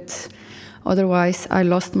it, but otherwise I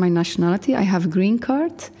lost my nationality. I have a green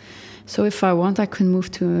card, so if I want I can move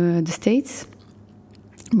to the States.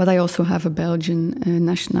 But I also have a Belgian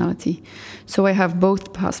nationality, so I have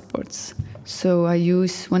both passports. So I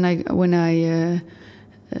use when I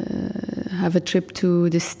have a trip to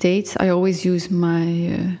the States, I always use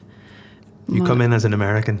my You come in as an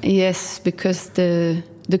American. Yes, because the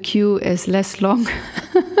queue is less long.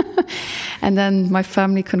 And then my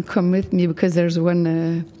family can come with me because there's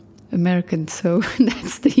one American, so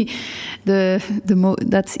that's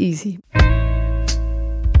that's easy.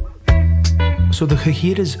 So the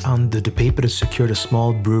Geheres and the De Peperes secured a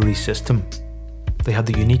small brewery system. They had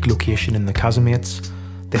the unique location in the casemates,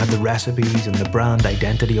 they had the recipes and the brand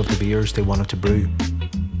identity of the beers they wanted to brew.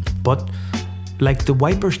 But like the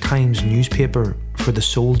Wipers Times newspaper for the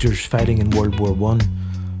soldiers fighting in World War I,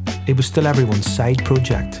 it was still everyone's side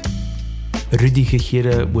project. Rudy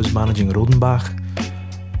Gehere was managing Rodenbach,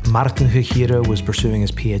 Martin Gehere was pursuing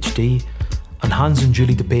his PhD, and Hans and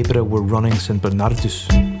Julie De Pepere were running St. Bernardus.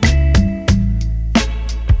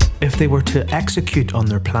 If they were to execute on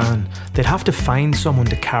their plan, they'd have to find someone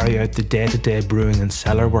to carry out the day-to-day brewing and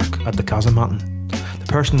cellar work at the Kasematten. The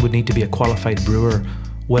person would need to be a qualified brewer,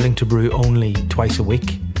 willing to brew only twice a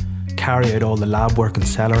week, carry out all the lab work and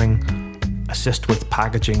cellaring, assist with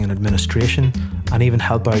packaging and administration, and even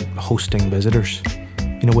help out hosting visitors.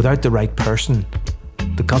 You know, without the right person,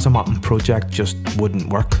 the Kasematten project just wouldn't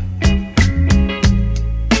work.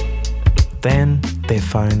 Then they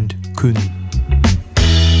found Koen.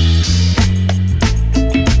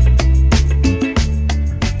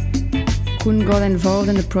 Koen got involved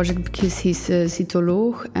in the project because he's a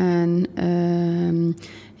cytoloog and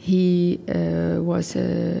he was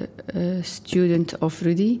a student of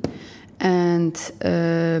Rudy. And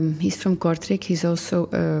he's from Kortrijk. He's also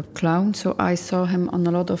a clown. So I saw him on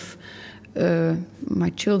a lot of...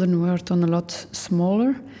 my children were on a lot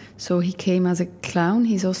smaller. So he came as a clown.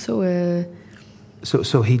 He's also a...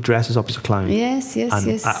 So he dresses up as a clown? Yes.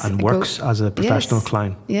 And works as a professional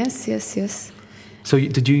clown? Yes. So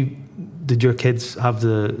did your kids have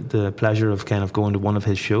the pleasure of kind of going to one of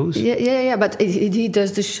his shows? Yeah. But he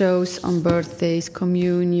does the shows on birthdays,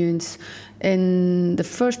 communions. And the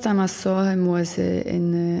first time I saw him was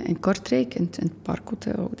in Kortrijk, in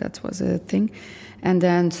Parkhotel. Oh, that was a thing. And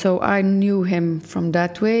then, so I knew him from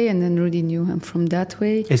that way, and then Rudy knew him from that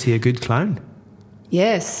way. Is he a good clown?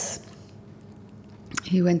 Yes.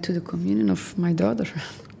 He went to the communion of my daughter.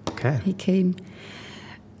 Okay. He came.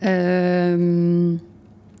 And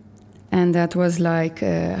that was like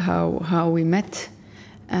how we met.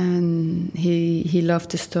 And he loved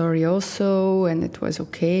the story also, and it was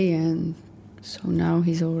okay. And so now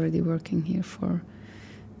he's already working here from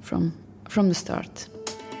the start.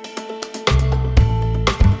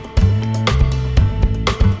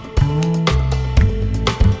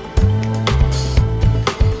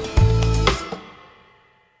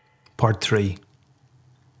 Part 3.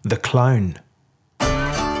 The Clown.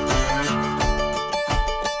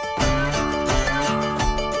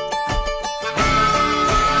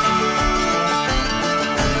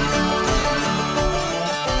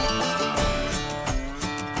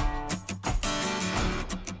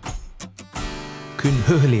 Koen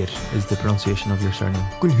Hugelier is the pronunciation of your surname.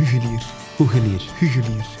 Koen Hugelier.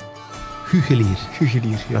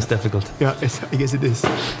 Hugelier. Yeah. That's difficult. Yeah, I guess it is.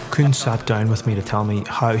 Koen sat down with me to tell me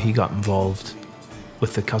how he got involved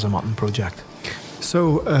with the Kasematten project.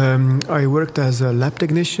 So I worked as a lab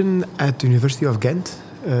technician at the University of Ghent.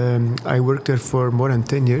 I worked there for more than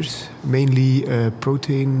 10 years, mainly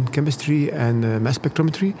protein chemistry and mass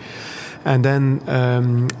spectrometry. And then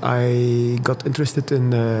I got interested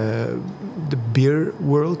in the beer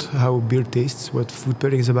world, how beer tastes, what food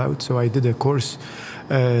pairing is about. So I did a course,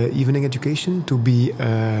 evening education, to be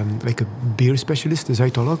like a beer specialist, a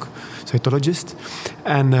cytologist.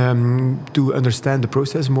 And to understand the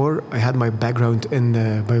process more, I had my background in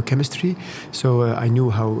biochemistry. So I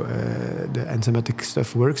knew how the enzymatic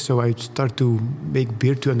stuff works. So I started to make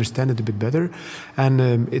beer to understand it a bit better. And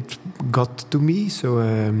it got to me. So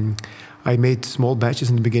I made small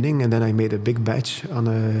batches in the beginning, and then I made a big batch on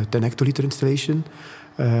a 10 hectoliter installation.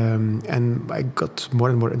 And I got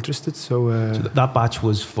more and more interested. So that batch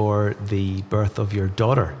was for the birth of your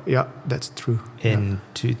daughter? Yeah, that's true. In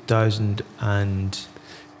 2000 and...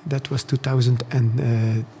 That was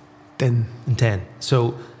 2010. 10.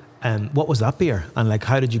 So what was that beer? And like,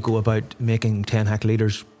 how did you go about making 10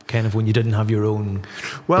 hectoliters kind of when you didn't have your own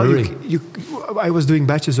brewery? I was doing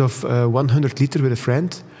batches of 100 liter with a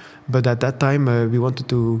friend. But at that time, we wanted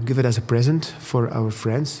to give it as a present for our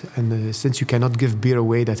friends. And since you cannot give beer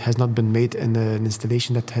away that has not been made in an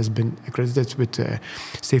installation that has been accredited with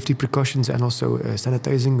safety precautions and also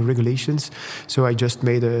sanitizing regulations, so I just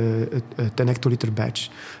made a 10 hectoliter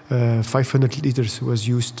batch. 500 liters was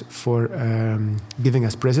used for giving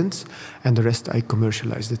as presents, and the rest I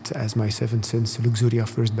commercialized it as my 7 Sins Luxuria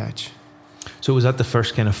first batch. So was that the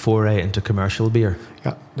first kind of foray into commercial beer?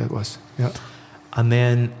 Yeah, that was, yeah. And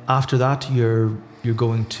then after that, you're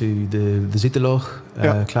going to the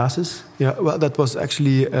Zitterloch classes? Yeah, well, that was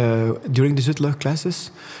actually during the Zitterloch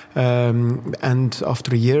classes. And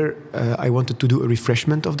after a year, I wanted to do a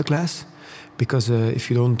refreshment of the class. Because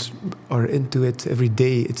if you are into it every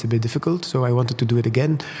day, it's a bit difficult. So I wanted to do it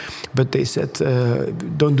again. But they said,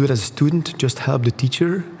 don't do it as a student, just help the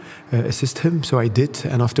teacher, assist him. So I did.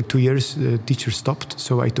 And after 2 years, the teacher stopped.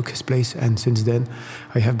 So I took his place. And since then,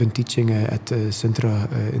 I have been teaching at Centra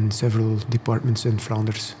in several departments in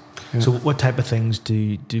Flanders. Yeah. So what type of things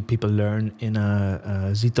do people learn in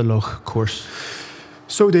a Zitterloch course?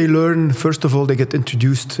 So they learn, first of all, they get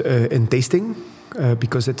introduced in tasting.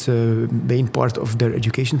 Because it's a main part of their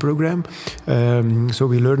education program. So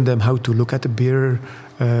we learn them how to look at the beer,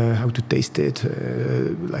 how to taste it,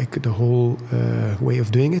 like the whole way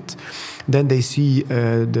of doing it. Then they see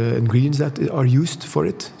the ingredients that are used for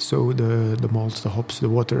it. So the malts, the hops, the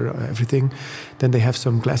water, everything. Then they have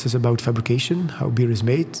some classes about fabrication, how beer is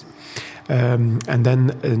made. And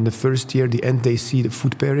then in the first year, the end, they see the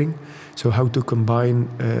food pairing. So how to combine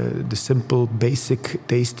the simple, basic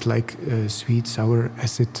taste like sweet, sour,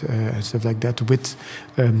 acid, stuff like that with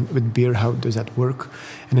beer. How does that work?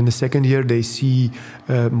 And in the second year, they see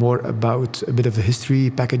more about a bit of the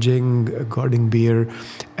history, packaging, guarding beer,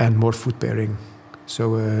 and more food pairing.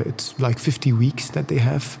 So it's like 50 weeks that they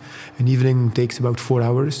have. An evening takes about 4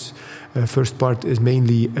 hours. First part is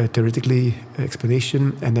mainly theoretically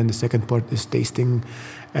explanation, and then the second part is tasting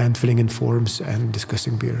and filling in forms and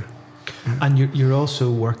discussing beer. Yeah. And you're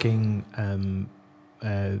also working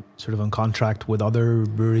sort of on contract with other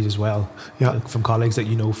breweries as well, from colleagues that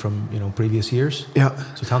you know from previous years. Yeah.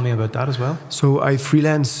 So tell me about that as well. So I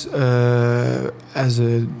freelance as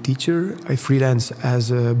a teacher. I freelance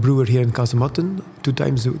as a brewer here in Casematten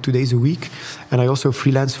 2 days a week, and I also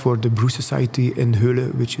freelance for the Brew Society in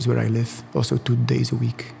Heulen, which is where I live, also 2 days a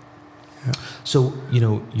week. Yeah. So,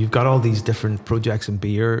 you've got all these different projects in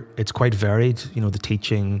beer. It's quite varied, the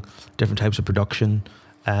teaching, different types of production.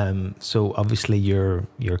 So obviously you're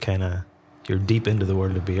deep into the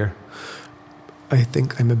world of beer. I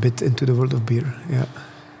think I'm a bit into the world of beer, yeah.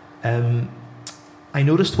 I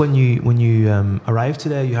noticed when you arrived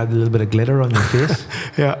today, you had a little bit of glitter on your face.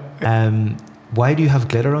 Yeah. Why do you have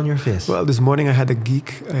glitter on your face? Well, this morning I had a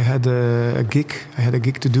gig. I had a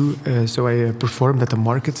gig to do. So I performed at the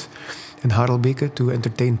market in Harelbeke to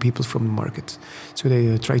entertain people from the market. So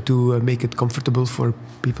they try to make it comfortable for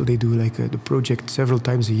people. They do like the project several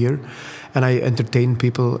times a year. And I entertain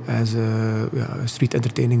people as a street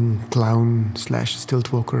entertaining clown /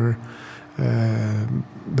 stilt walker,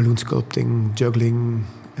 balloon sculpting, juggling,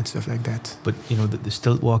 and stuff like that. But the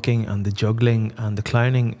stilt walking and the juggling and the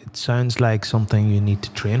clowning, it sounds like something you need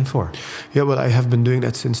to train for. Yeah, well, I have been doing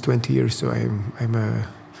that since 20 years, so I'm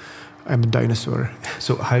a dinosaur.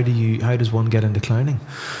 So how does one get into clowning?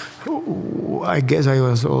 I guess I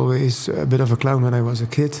was always a bit of a clown when I was a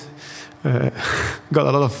kid. Got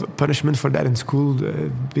a lot of punishment for that in school,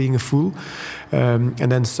 being a fool. And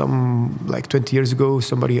then like 20 years ago,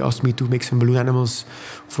 somebody asked me to make some balloon animals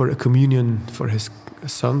for a communion for his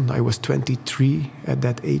son. I was 23 at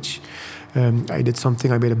that age. I did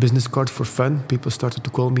something. I made a business card for fun. People started to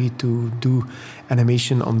call me to do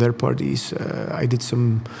animation on their parties. I did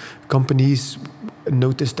some companies,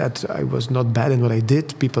 noticed that I was not bad in what I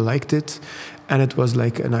did. People liked it. And it was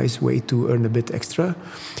like a nice way to earn a bit extra.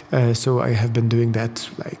 So I have been doing that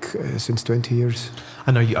since 20 years.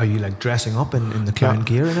 And are you like dressing up in the clown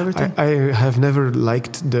gear and everything? I have never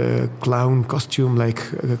liked the clown costume like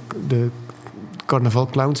the carnival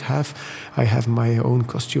clowns have. I have my own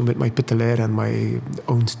costume with my piteler and my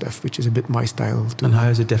own stuff, which is a bit my style too. And how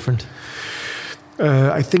is it different?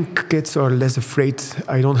 I think kids are less afraid.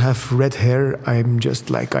 I don't have red hair. I'm just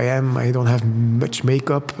like I am. I don't have much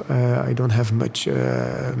makeup. I don't have much.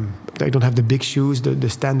 I don't have the big shoes, the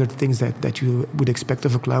standard things that you would expect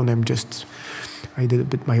of a clown. I did a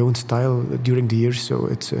bit my own style during the years, so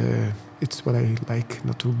it's what I like,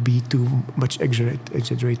 not to be too much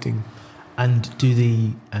exaggerating. And do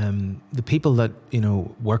the people that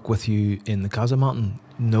work with you in the Casematten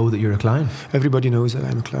know that you're a clown? Everybody knows that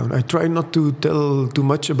I'm a clown. I try not to tell too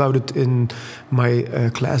much about it in my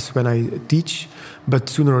class when I teach, but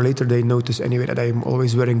sooner or later they notice anyway that I'm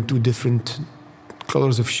always wearing 2 different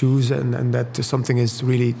colors of shoes, and that something is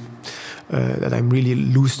really that I'm really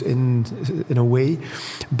loose in a way.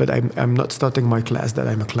 But I'm not starting my class that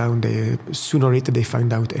I'm a clown. Sooner or later they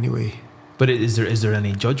find out anyway. But is there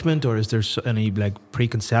any judgment, or is there any like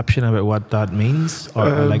preconception about what that means, or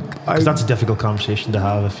like, because that's a difficult conversation to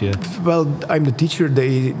have if you. Well, I'm the teacher.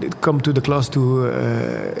 They come to the class to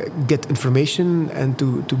get information and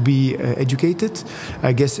to be educated.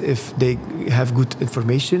 I guess if they have good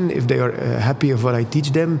information, if they are happy of what I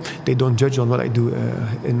teach them, they don't judge on what I do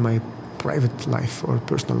in my private life or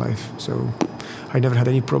personal life. So I never had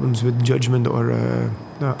any problems with judgment or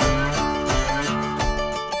no.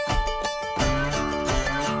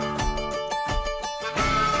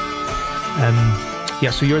 Yeah,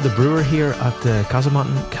 so you're the brewer here at the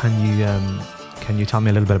Casamatten. Can you tell me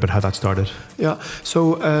a little bit about how that started? Yeah,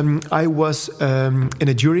 so I was in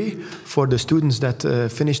a jury for the students that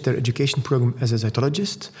finished their education program as a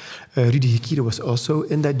cytologist. Rudy Hikire was also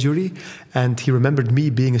in that jury, and he remembered me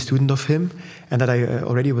being a student of him, and that I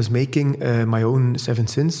already was making my own Seven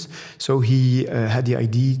Sins. So he had the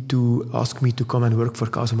idea to ask me to come and work for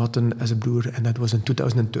Casamatten as a brewer, and that was in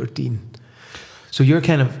 2013. So you're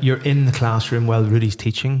in the classroom while Rudy's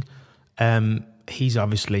teaching. He's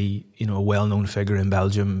obviously, a well-known figure in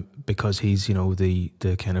Belgium because he's,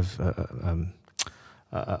 the kind of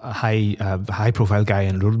a high-profile guy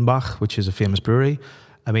in Rodenbach, which is a famous brewery.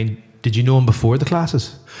 I mean, did you know him before the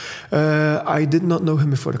classes? I did not know him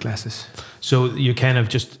before the classes. So you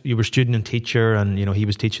you were student and teacher, and he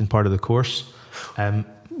was teaching part of the course.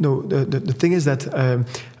 No, the thing is that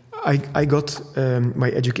I got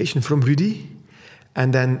my education from Rudy.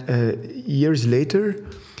 And then years later,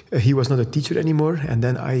 he was not a teacher anymore, and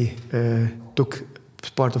then I took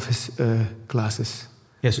part of his classes.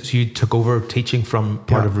 Yes, so you took over teaching from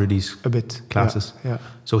part of Rudy's classes. Yeah.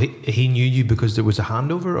 So he knew you because there was a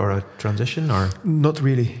handover or a transition, or not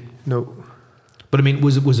really, no. But I mean,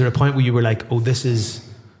 was there a point where you were like, oh, this is,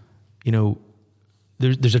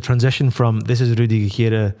 there's a transition from this is Rudy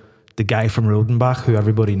Hikire, the guy from Rodenbach who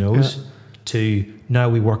everybody knows. Yeah. To now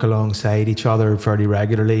we work alongside each other fairly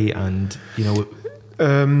regularly, and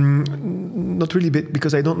not really,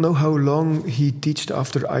 because I don't know how long he taught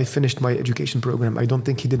after I finished my education program. I don't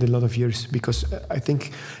think he did a lot of years, because I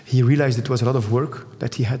think he realized it was a lot of work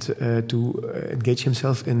that he had to engage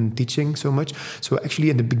himself in teaching so much. So actually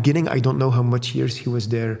in the beginning I don't know how much years he was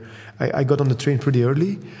there. I got on the train pretty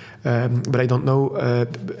early, but I don't know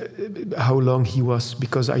how long he was,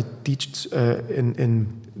 because I teach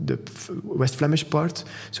in the West Flemish part,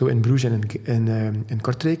 so in Bruges and in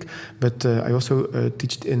Kortrijk, but I also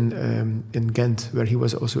taught in Ghent, where he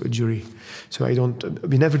was also a jury. So I don't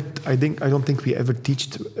think we ever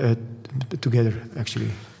taught together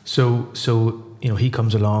actually. So he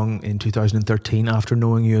comes along in 2013 after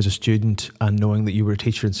knowing you as a student and knowing that you were a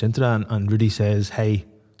teacher in Sintra, and Rudy says, "Hey,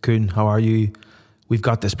 Koen, how are you? We've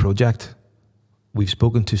got this project. We've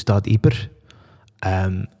spoken to Stad Yper.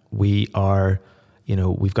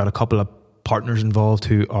 We've got a couple of partners involved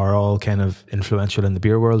who are all kind of influential in the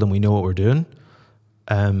beer world, and we know what we're doing.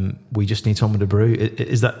 We just need someone to brew."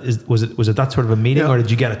 Was it that sort of a meeting, or did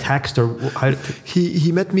you get a text, or how?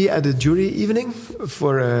 He met me at a jury evening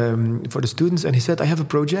for the students, and he said, "I have a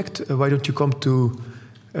project. Why don't you come to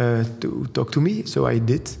talk to me?" So I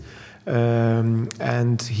did,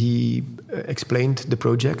 and he explained the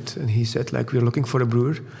project, and he said, we're looking for a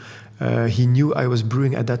brewer. He knew I was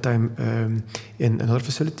brewing at that time in another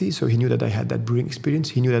facility, so he knew that I had that brewing experience.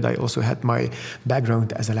 He knew that I also had my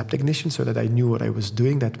background as a lab technician, so that I knew what I was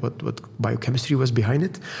doing, that what biochemistry was behind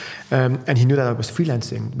it. And he knew that I was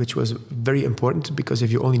freelancing, which was very important, because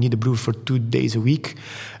if you only need a brewer for 2 days a week,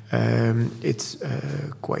 it's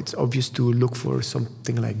quite obvious to look for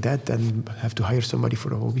something like that and have to hire somebody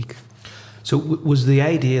for a whole week. So was the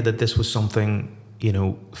idea that this was something,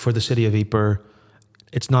 for the city of Yper?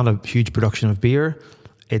 It's not a huge production of beer.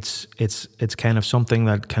 It's kind of something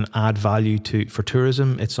that can add value for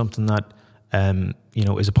tourism. It's something that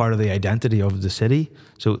is a part of the identity of the city.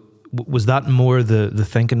 So was that more the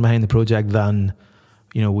thinking behind the project than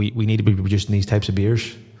we need to be producing these types of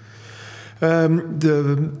beers?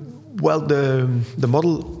 The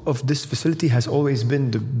model of this facility has always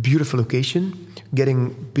been the beautiful location,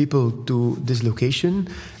 getting people to this location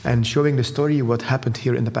and showing the story what happened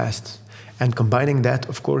here in the past. And combining that,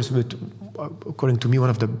 of course, with, according to me, one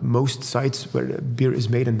of the most sites where beer is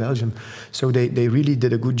made in Belgium. So they really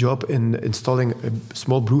did a good job in installing a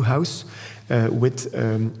small brew house with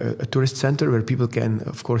a tourist center where people can,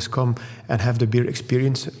 of course, come and have the beer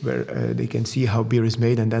experience, where they can see how beer is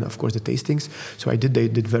made, and then, of course, the tastings. So they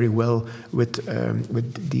did very well with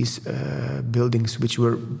these buildings, which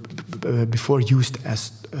were before used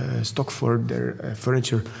as stock for their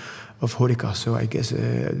furniture of horeca. So I guess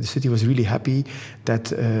the city was really happy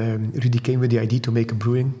that Rudy came with the idea to make a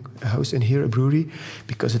brewing house in here, a brewery,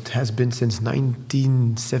 because it has been since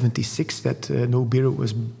 1976 that no beer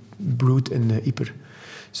was brewed in Yper.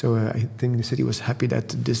 So I think the city was happy that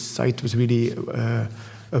this site was really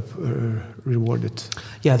rewarded.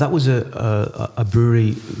 Yeah, that was a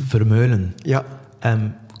brewery, Vermeulen. Yeah.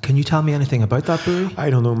 Can you tell me anything about that brewery? I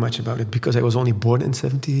don't know much about it because I was only born in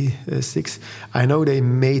 76. I know they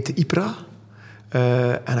made Ypres,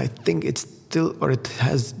 and I think it's still, or it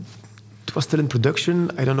was still in production.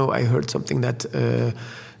 I don't know. I heard something that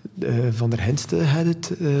Van der Henste had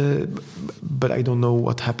it, but I don't know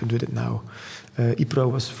what happened with it now.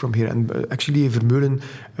 Ypres was from here, and actually Vermeulen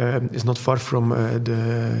is not far from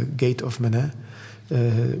the gate of Menin.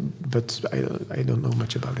 But I don't know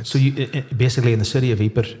much about it. So you basically in the city of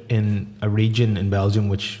Ypres, in a region in Belgium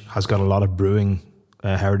which has got a lot of brewing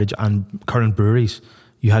heritage and current breweries,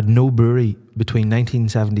 you had no brewery between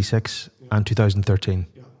 1976 and 2013.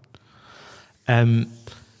 Yeah.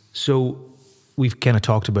 So we've kind of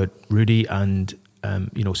talked about Rudy and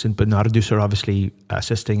St. Bernardus are obviously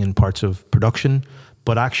assisting in parts of production,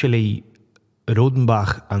 but actually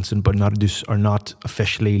Rodenbach and St. Bernardus are not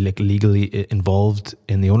officially legally involved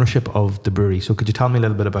in the ownership of the brewery. So could you tell me a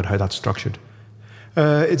little bit about how that's structured?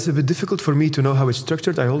 It's a bit difficult for me to know how it's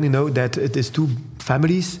structured. I only know that it is two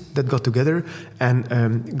families that got together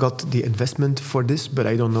and got the investment for this, but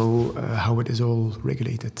I don't know how it is all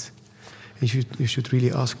regulated. You should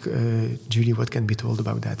really ask Julie what can be told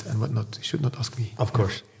about that and what not. You should not ask me. Of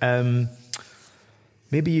course.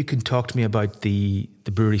 Maybe you can talk to me about the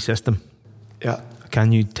brewery system. Yeah.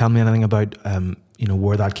 Can you tell me anything about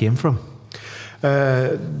where that came from?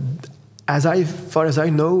 As far as I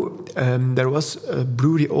know, there was a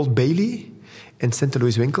brewery, Old Bailey, in St.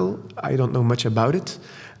 Louis Winkel. I don't know much about it,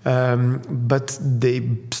 but they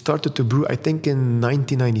started to brew, I think, in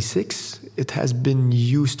 1996. It has been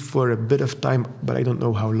used for a bit of time, but I don't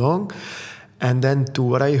know how long. And then, to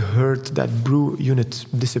what I heard, that brew unit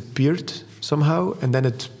disappeared somehow, and then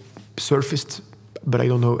it surfaced. But I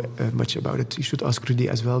don't know much about it. You should ask Rudy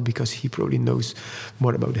as well, because he probably knows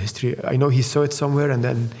more about the history. I know he saw it somewhere and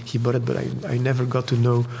then he bought it, but I never got to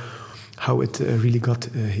know how it really got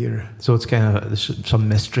here. So it's kind of some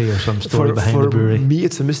mystery or some story behind the brewery? For me,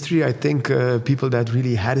 it's a mystery. I think people that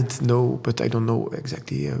really had it know, but I don't know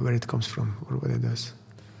exactly where it comes from or what it does.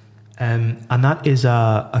 And that is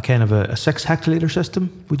a kind of a 6 hectoliter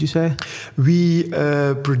system, would you say? We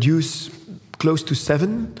produce close to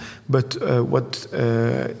 7, but what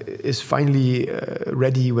is finally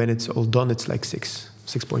ready when it's all done, it's like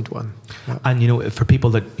 6.1. Yeah. And for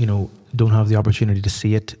people that don't have the opportunity to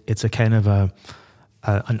see it, it's a kind of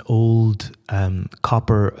an old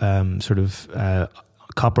copper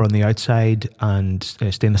copper on the outside and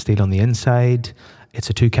stainless steel on the inside. It's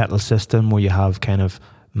a 2 kettle system where you have kind of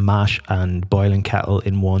mash and boiling kettle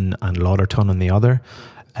in one and lauter tun on the other.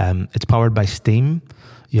 It's powered by steam.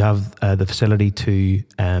 You have the facility to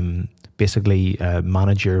basically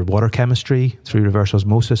manage your water chemistry through reverse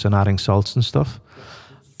osmosis and adding salts and stuff.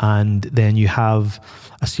 And then you have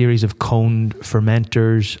a series of coned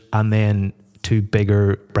fermenters and then 2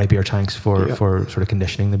 bigger bright beer tanks for sort of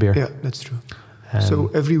conditioning the beer. Yeah, that's true. So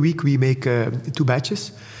every week we make 2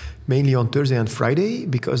 batches, mainly on Thursday and Friday,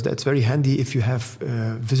 because that's very handy if you have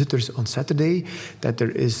visitors on Saturday, that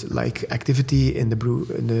there is like activity in the brew.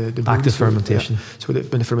 Active fermentation. Yeah. So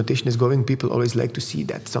when the fermentation is going, people always like to see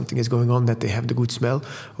that something is going on, that they have the good smell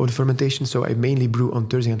of the fermentation. So I mainly brew on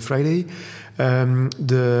Thursday and Friday.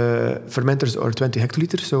 The fermenters are 20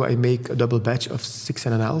 hectoliters, so I make a double batch of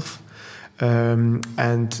 6.5.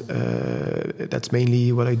 And that's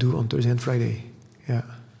mainly what I do on Thursday and Friday. Yeah.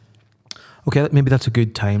 Okay, maybe that's a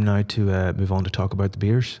good time now to move on to talk about the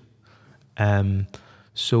beers.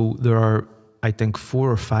 So there are, I think,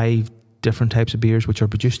 4 or 5 different types of beers which are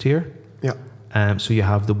produced here. Yeah. So you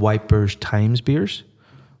have the Wipers Times beers,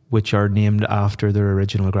 which are named after their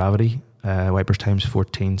original gravity. Wipers Times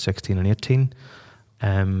 14, 16 and 18.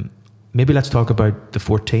 Maybe let's talk about the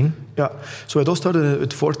 14. Yeah, so it all started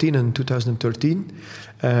with 14 in 2013.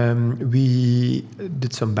 We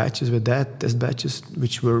did some batches with that, test batches,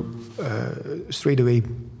 which were straight away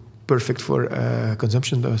perfect for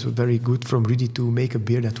consumption. That was very good from Rudy to make a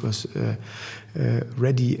beer that was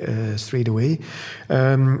ready straight away.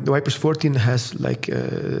 The Wipers 14 has,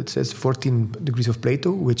 it says 14 degrees of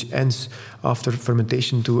Plato, which ends after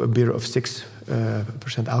fermentation to a beer of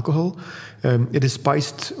 6% alcohol. It is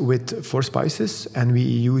spiced with 4 spices, and we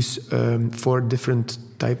use 4 different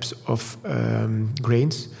types of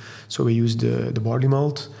grains. So we use the barley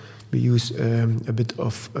malt, We use a bit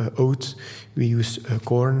of oat. We use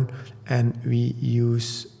corn, and we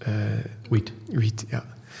use wheat. Wheat, yeah.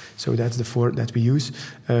 So that's the 4 that we use.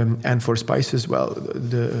 And for spices, well,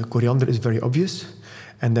 the coriander is very obvious.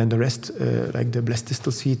 And then the rest, like the blessed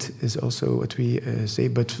thistle seed, is also what we say.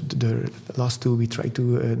 But the last 2, we try to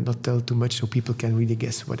not tell too much so people can really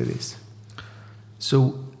guess what it is.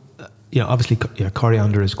 So, obviously,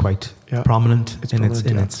 coriander is quite prominent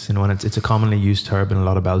it's a commonly used herb in a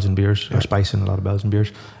lot of Belgian beers, or spice in a lot of Belgian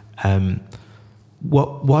beers.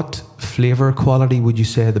 What flavor quality would you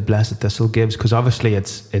say the blessed thistle gives? Because obviously,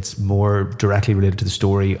 it's more directly related to the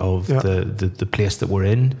story of the place that we're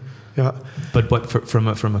in. Yeah. But from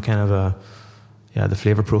a kind of the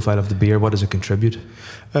flavor profile of the beer, what does it contribute?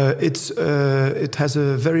 It has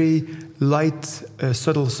a very light,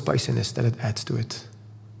 subtle spiciness that it adds to it.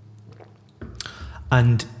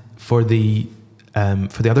 And for the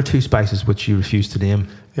other 2 spices which you refuse to name,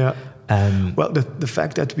 well, the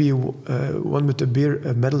fact that we won with the beer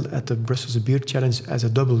medal at the Brussels Beer Challenge as a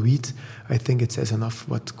double wheat, I think it says enough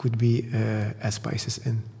what could be as spices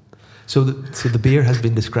in. So the beer has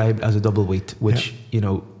been described as a double wheat, which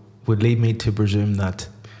would lead me to presume that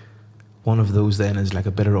one of those then is like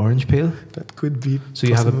a bitter orange pale. That could be. So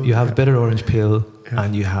you have bitter orange pale,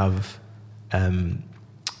 and you have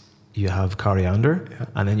coriander,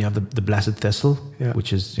 and then you have the blessed thistle,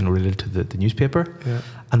 which is related to the newspaper. Yeah.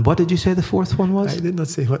 And what did you say the 4th one was? I did not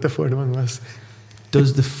say what the 4th one was.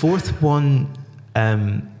 Does the 4th one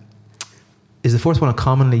is the 4th one a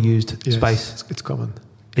commonly used spice? It's common.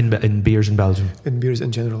 In beers in Belgium? In beers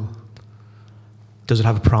in general. Does it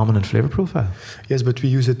have a prominent flavour profile? Yes, but we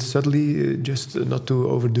use it subtly, just not to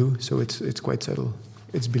overdo, so it's quite subtle.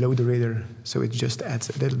 It's below the radar, so it just adds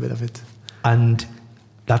a little bit of it. And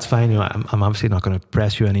that's fine, I'm obviously not going to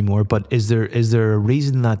press you anymore, but is there a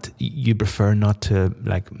reason that you prefer not to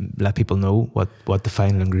let people know what the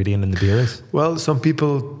final ingredient in the beer is? Well, some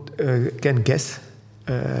people can guess,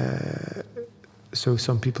 so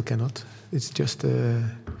some people cannot. It's just a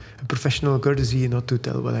professional courtesy not to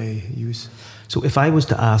tell what I use. So if I was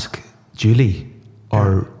to ask Julie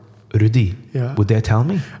or Rudy, would they tell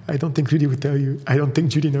me? I don't think Rudy would tell you. I don't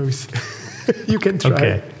think Julie knows. You can try.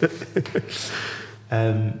 Okay.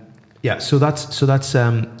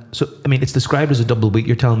 So I mean, it's described as a double wheat.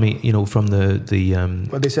 You're telling me, from the.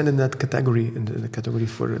 Well, they send in that category, in the category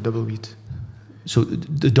for a double wheat. So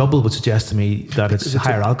the double would suggest to me that it's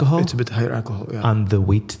higher alcohol. It's a bit higher alcohol, yeah. And the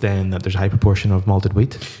wheat, then, that there's a high proportion of malted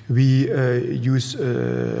wheat. We use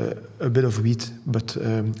a bit of wheat, but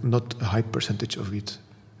not a high percentage of wheat.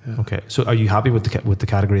 Yeah. Okay, so are you happy with the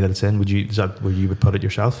category that it's in? Is that where you would put it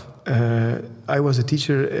yourself? I was a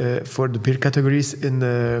teacher for the beer categories in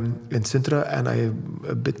Sintra, and I'm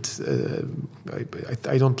a bit.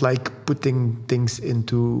 I don't like putting things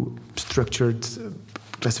into structured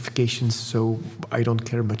classifications, so I don't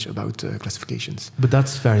care much about classifications. But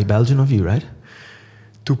that's very Belgian of you, right?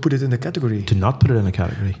 To put it in a category. To not put it in a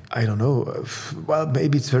category. I don't know. Well,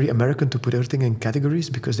 maybe it's very American to put everything in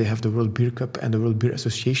categories because they have the World Beer Cup and the World Beer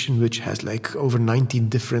Association, which has over 19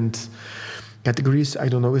 different categories. I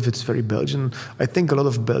don't know if it's very Belgian. I think a lot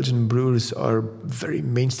of Belgian brewers are very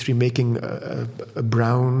mainstream, making a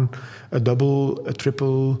brown, a double, a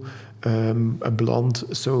triple, a blonde.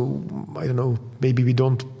 So I don't know. Maybe we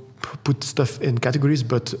don't put stuff in categories,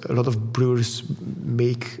 but a lot of brewers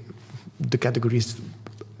make the categories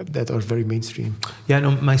that are very mainstream. Yeah,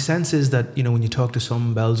 no, my sense is that, when you talk to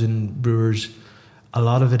some Belgian brewers, a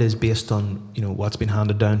lot of it is based on, what's been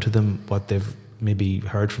handed down to them, what they've maybe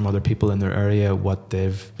heard from other people in their area, what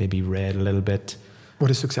they've maybe read a little bit. What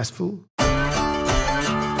is successful?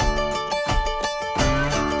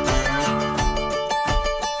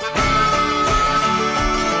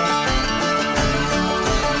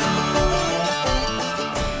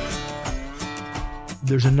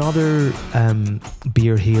 There's another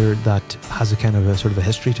beer here that has a kind of a sort of a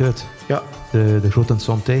history to it. Yeah. The Grotten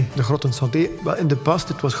Santé. The Grotten Santé. Well, in the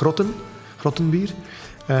past it was Grotten beer.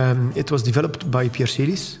 It was developed by Pierre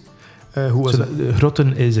Celis, who was... So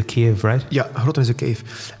Grotten is a cave, right? Yeah, Grotten is a cave.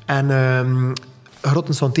 And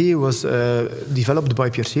Grotten Santé was developed by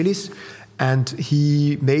Pierre Celis, and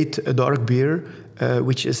he made a dark beer,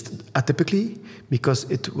 which is atypically, because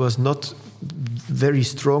it was not very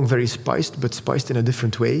strong, very spiced, but spiced in a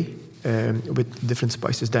different way, with different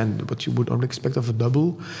spices than what you would normally expect of a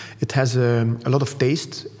double. It has a lot of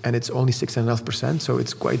taste, and it's only 6.5%, so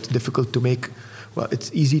it's quite difficult to make. Well,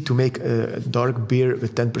 it's easy to make a dark beer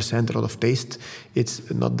with 10%, a lot of taste. It's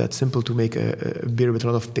not that simple to make a beer with a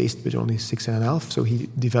lot of taste with only 6.5%, so he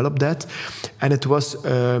developed that. And it was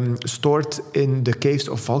stored in the caves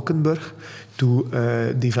of Valkenburg to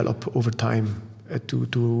develop over time.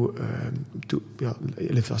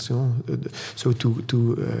 Elevation, so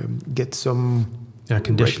to get some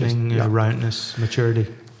conditioning, roundness, maturity.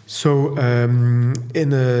 So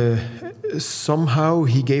somehow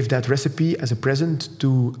he gave that recipe as a present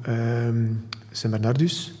to Saint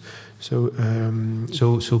Bernardus. So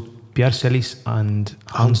Pierre Celis and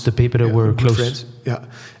Hans de Pepere were close friends. Yeah,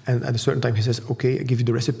 and at a certain time he says, "Okay, I give you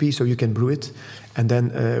the recipe so you can brew it." And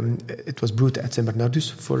then it was brewed at Saint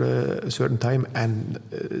Bernardus for a certain time. And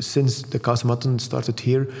since the Kasematten started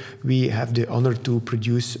here, we have the honor to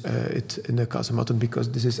produce it in the Kasematten because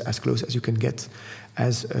this is as close as you can get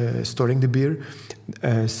as storing the beer.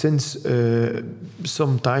 Since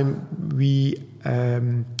some time we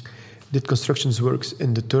did constructions works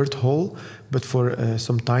in the third hall, but for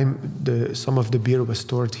some time some of the beer was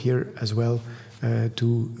stored here as well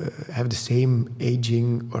to have the same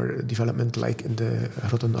aging or development like in the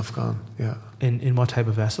Grotten Afghan. Yeah. In what type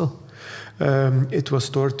of vessel? It was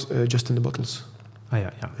stored just in the bottles. Oh,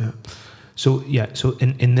 yeah. So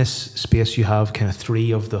in this space you have kind of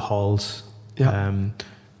three of the halls. Yeah.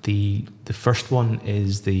 The first one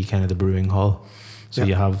is the kind of the brewing hall. So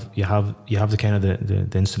you have the kind of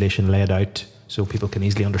the installation laid out so people can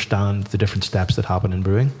easily understand the different steps that happen in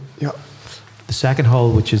brewing. Yeah. The second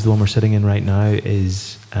hall, which is the one we're sitting in right now,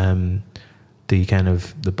 is the kind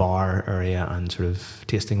of the bar area and sort of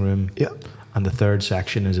tasting room. Yeah. And the third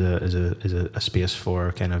section is a space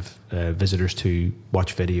for kind of visitors to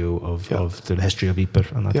watch video of the history of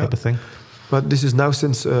Ypres and that type of thing. But this is now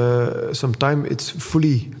since some time, it's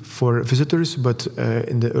fully for visitors, but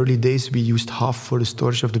in the early days we used half for the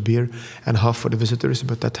storage of the beer and half for the visitors,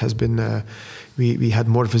 but that has been, we had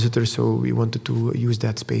more visitors, so we wanted to use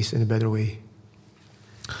that space in a better way.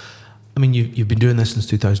 I mean, you've been doing this since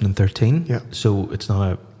 2013, so it's not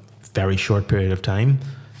a very short period of time.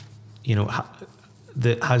 You know,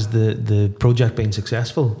 has the project been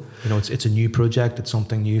successful? You know, it's a new project, it's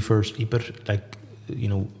something new for Ypres, like, you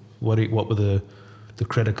know, what were the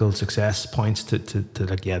critical success points to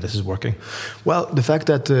like, yeah, this is working? Well, the fact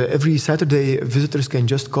that every Saturday visitors can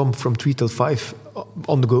just come from 3 till 5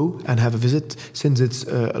 on the go and have a visit, since it's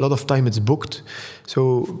a lot of time it's booked.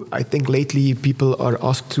 So I think lately people are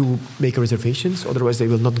asked to make reservations, otherwise they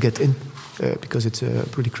will not get in because it's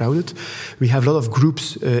pretty crowded. We have a lot of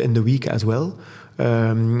groups in the week as well.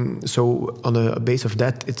 So on a base of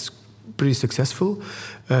that, it's pretty successful.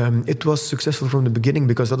 It was successful from the beginning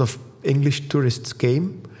because a lot of English tourists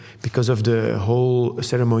came because of the whole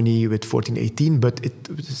ceremony with 1418, but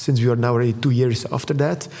since we are now already 2 years after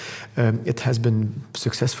that, it has been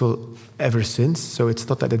successful ever since, so it's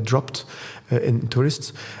not that it dropped in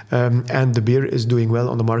tourists. And the beer is doing well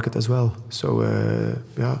on the market as well, so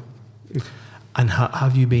yeah. And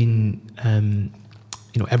have you been,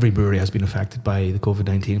 you know, every brewery has been affected by the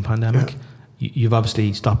COVID-19 pandemic. Yeah. You've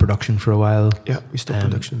obviously stopped production for a while. Yeah, we stopped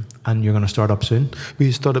production. And you're going to start up soon?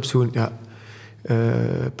 We start up soon, yeah.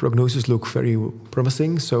 Prognosis look very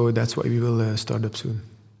promising, so that's why we will start up soon.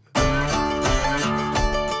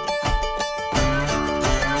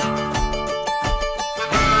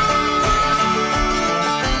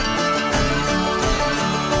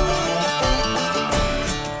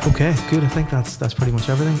 Okay, good. I think that's pretty much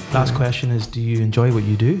everything. Last question is, do you enjoy what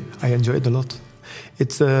you do? I enjoy it a lot.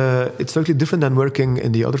 It's slightly different than working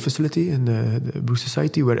in the other facility, in the Brew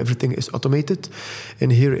Society, where everything is automated.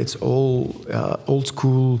 And here it's all old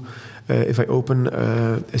school. If I open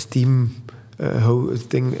a steam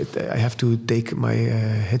thing, I have to take my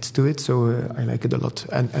heads to it. So I like it a lot.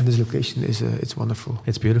 And this location it's wonderful.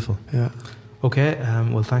 It's beautiful. Yeah. Okay.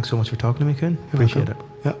 Well, thanks so much for talking to me, Koen. Appreciate it.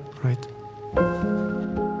 Yeah. Right.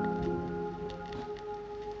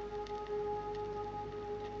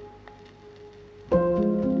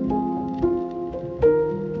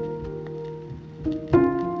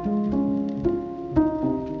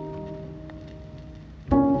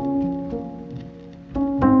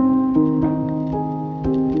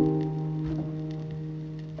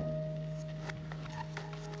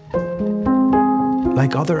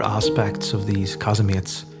 Like other aspects of these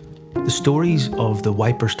casemates, the stories of the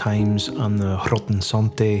Wipers Times and the Grotten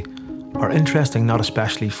Sante are interesting not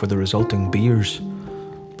especially for the resulting beers,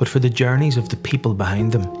 but for the journeys of the people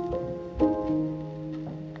behind them.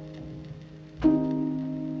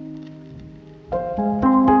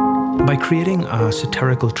 By creating a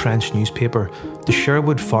satirical trench newspaper, the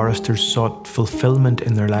Sherwood Foresters sought fulfilment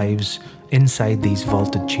in their lives inside these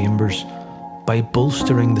vaulted chambers, by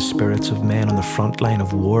bolstering the spirits of men on the front line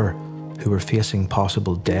of war who were facing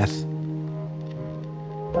possible death.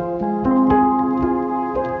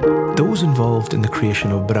 Those involved in the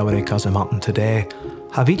creation of Brouwerij Kasematten today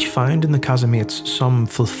have each found in the casemates some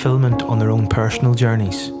fulfillment on their own personal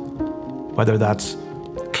journeys, whether that's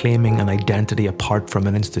claiming an identity apart from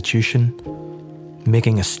an institution,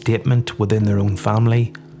 making a statement within their own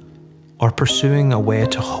family, or pursuing a way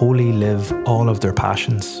to wholly live all of their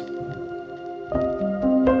passions.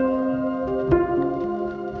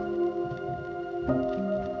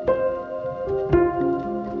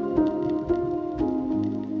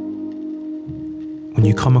 When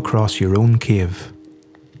you come across your own cave,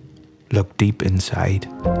 look deep inside.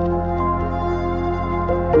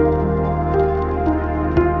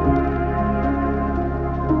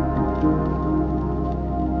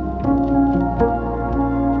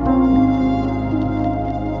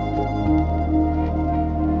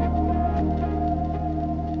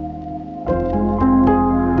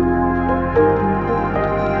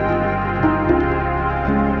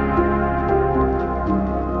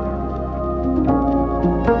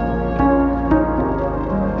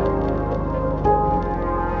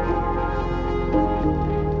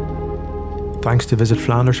 Thanks to Visit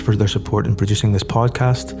Flanders for their support in producing this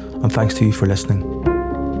podcast, and thanks to you for listening.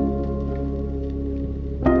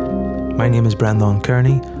 My name is Brendan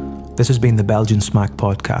Kearney. This has been the Belgian Smack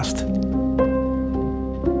Podcast.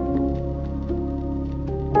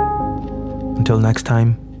 Until next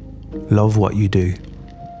time, love what you do.